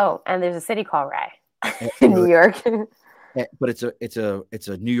 Oh, and there's a city called Rye in New York. But it's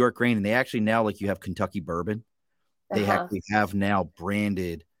a New York grain, and they actually now, like you have Kentucky bourbon, they actually have now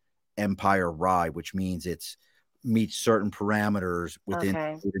branded Empire Rye, which means it's meets certain parameters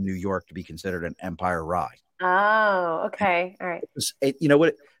within New York to be considered an Empire Rye. Oh, okay. All right. You know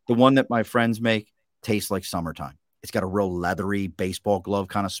what? The one that my friends make tastes like summertime. It's got a real leathery baseball glove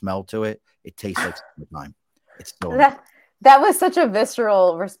kind of smell to it. It tastes like summertime. It's so that was such a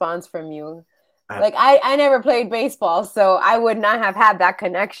visceral response from you. Like I never played baseball, so I would not have had that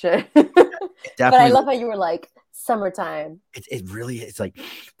connection. But I love how you were like, summertime. It really is like,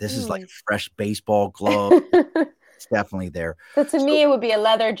 this is like a fresh baseball glove. It's definitely there. So to me, it would be a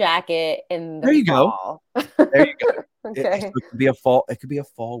leather jacket in the there you fall. Go. There you go. Okay. It could be a fall. It could be a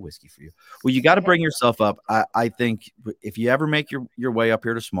fall whiskey for you. Well, you got to bring yourself up. I think if you ever make your way up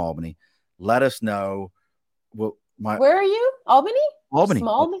here to Smallbany, let us know. Where are you? Albany.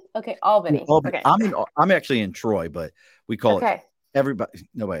 Smallbany. Okay, Albany. Okay. I'm actually in Troy, but we call it. Everybody.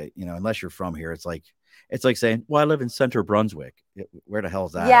 No way. Unless you're from here, it's like saying, "Well, I live in Center Brunswick." Where the hell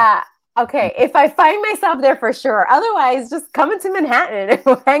is that? Yeah. Okay. If I find myself there, for sure. Otherwise, just come into Manhattan and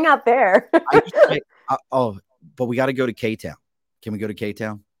we'll hang out there. But we got to go to K-Town. Can we go to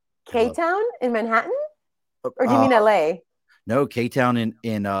K-Town? K-Town in Manhattan? Or do you mean LA? No, K-Town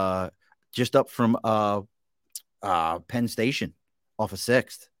in just up from Penn Station off of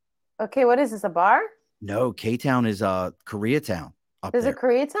 6th. Okay, what is this, a bar? No, K-Town is Koreatown up There's a there.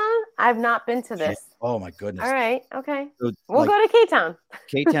 Koreatown? I've not been to this. Yeah. Oh my goodness. All right, okay. So, We'll go to K-Town.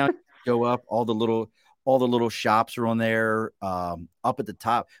 K-Town, go up, all the little shops are on there, up at the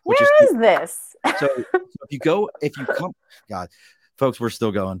top. Where is this? So if you come, God, folks, we're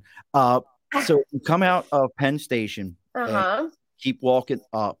still going. So you come out of Penn Station and keep walking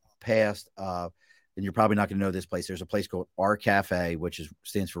up past, and you're probably not going to know this place. There's a place called R Cafe, which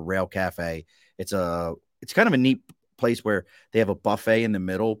stands for Rail Cafe. It's kind of a neat place where they have a buffet in the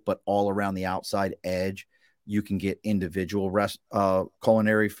middle, but all around the outside edge, you can get individual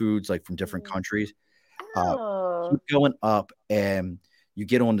culinary foods like from different countries. Keep going up, and you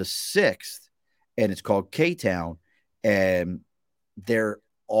get on the 6th, and it's called K-Town, and they're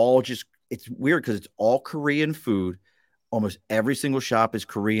all it's weird because it's all Korean food. Almost every single shop is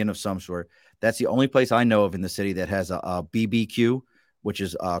Korean of some sort. That's the only place I know of in the city that has a BBQ, which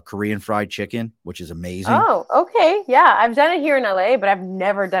is Korean fried chicken, which is amazing. Oh, okay. Yeah, I've done it here in LA, but I've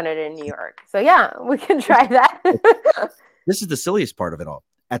never done it in New York. So yeah, we can try that. This is the silliest part of it all.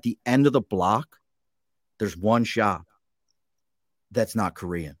 At the end of the block, there's one shop that's not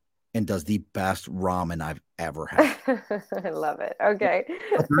Korean and does the best ramen I've ever had. I love it. Okay.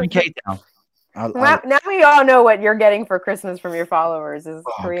 K-Town. Now we all know what you're getting for Christmas from your followers is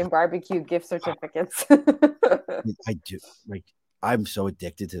Korean barbecue gift certificates. I do. Like, I'm so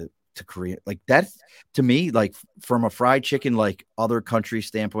addicted to Korean. Like, that's, to me, like, from a fried chicken, like other country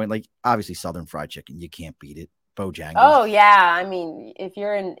standpoint, like obviously Southern fried chicken, you can't beat it. Bojangles. Oh yeah. I mean, if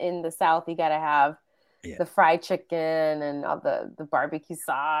you're in the South, you got to have the fried chicken and all the barbecue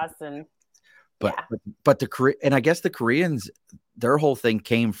sauce but the Korean, and I guess the Koreans, their whole thing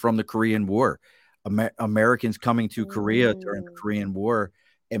came from the Korean War. Americans coming to Korea during the Korean War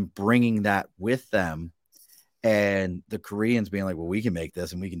and bringing that with them, and the Koreans being like, well, we can make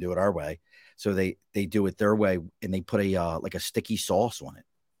this and we can do it our way. So they do it their way, and they put a like a sticky sauce on it.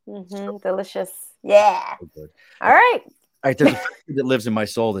 So, delicious. Yeah. So all right. There's a food that lives in my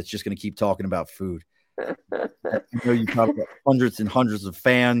soul that's just going to keep talking about food. I know you probably got hundreds and hundreds of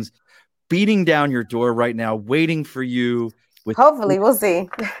fans beating down your door right now, waiting for you. Hopefully, we'll see.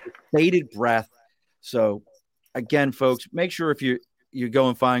 Bated breath. So, again, folks, make sure if you go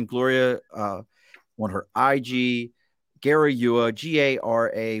and find Gloria on her IG, Garayua,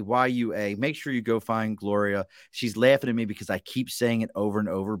 Garayua. Make sure you go find Gloria. She's laughing at me because I keep saying it over and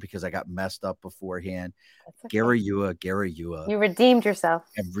over because I got messed up beforehand. Okay. Garayua. You redeemed yourself.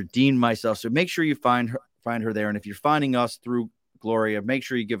 I've redeemed myself. So make sure you find her there. And if you're finding us through Gloria, make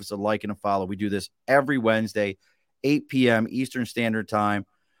sure you give us a like and a follow. We do this every Wednesday, 8 p.m. Eastern Standard Time.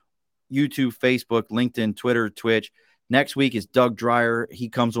 YouTube, Facebook, LinkedIn, Twitter, Twitch. Next week is Doug Dreyer. He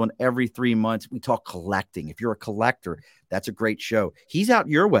comes on every 3 months. We talk collecting. If you're a collector, that's a great show. He's out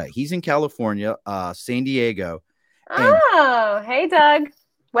your way. He's in California, San Diego. Oh, hey, Doug.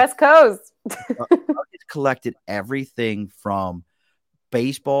 West Coast. He's collected everything from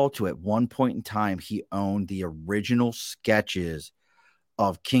baseball to, at one point in time, he owned the original sketches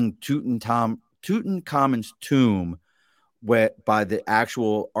of King Tutankhamun's tomb by the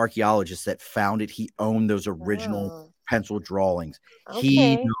actual archaeologists that found it. He owned those original pencil drawings. Okay.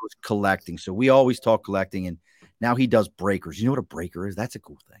 He knows collecting. So we always talk collecting, and now he does breakers. You know what a breaker is? That's a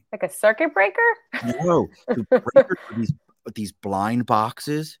cool thing. Like a circuit breaker? No. Breakers are these blind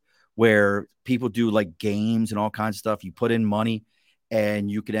boxes where people do like games and all kinds of stuff. You put in money and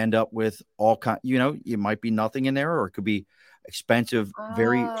you could end up with all kind, it might be nothing in there, or it could be expensive,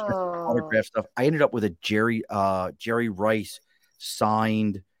 very expensive autograph stuff. I ended up with a Jerry Rice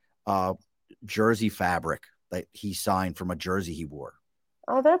signed jersey fabric that he signed from a jersey he wore.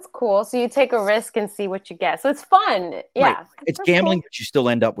 Oh, that's cool. So you take a risk and see what you get. So it's fun. Yeah. Right. It's gambling, cool. But you still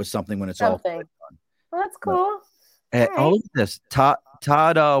end up with something when it's all done. Well, that's cool. All of this. Todd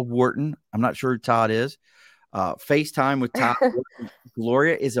Wharton. I'm not sure who Todd is. FaceTime with Todd Wharton.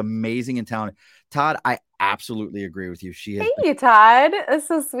 Gloria is amazing and talented. Todd, I absolutely agree with you. Thank you, Todd. That's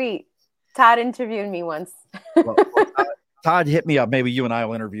so sweet. Todd interviewed me once. Todd hit me up. Maybe you and I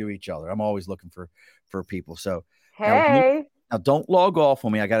will interview each other. I'm always looking for people. So hey. Now don't log off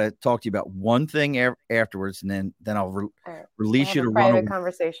on me. I got to talk to you about one thing afterwards, and then I'll release you to run a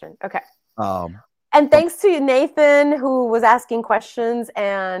conversation. Okay. And thanks to Nathan, who was asking questions,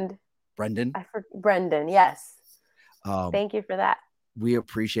 and Brendan. Brendan, yes. Thank you for that. We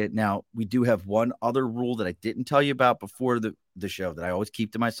appreciate it. Now, we do have one other rule that I didn't tell you about before the show that I always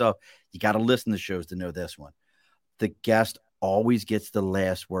keep to myself. You got to listen to shows to know this one. The guest always gets the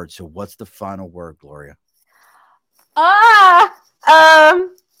last word. So what's the final word, Gloria?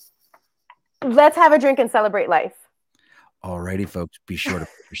 Let's have a drink and celebrate life. Alrighty, folks. Be sure to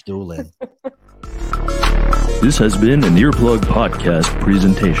put your stool in. This has been an Earplug Podcast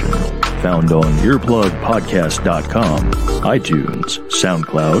presentation. Found on earplugpodcast.com, iTunes,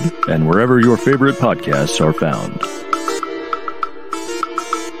 SoundCloud, and wherever your favorite podcasts are found.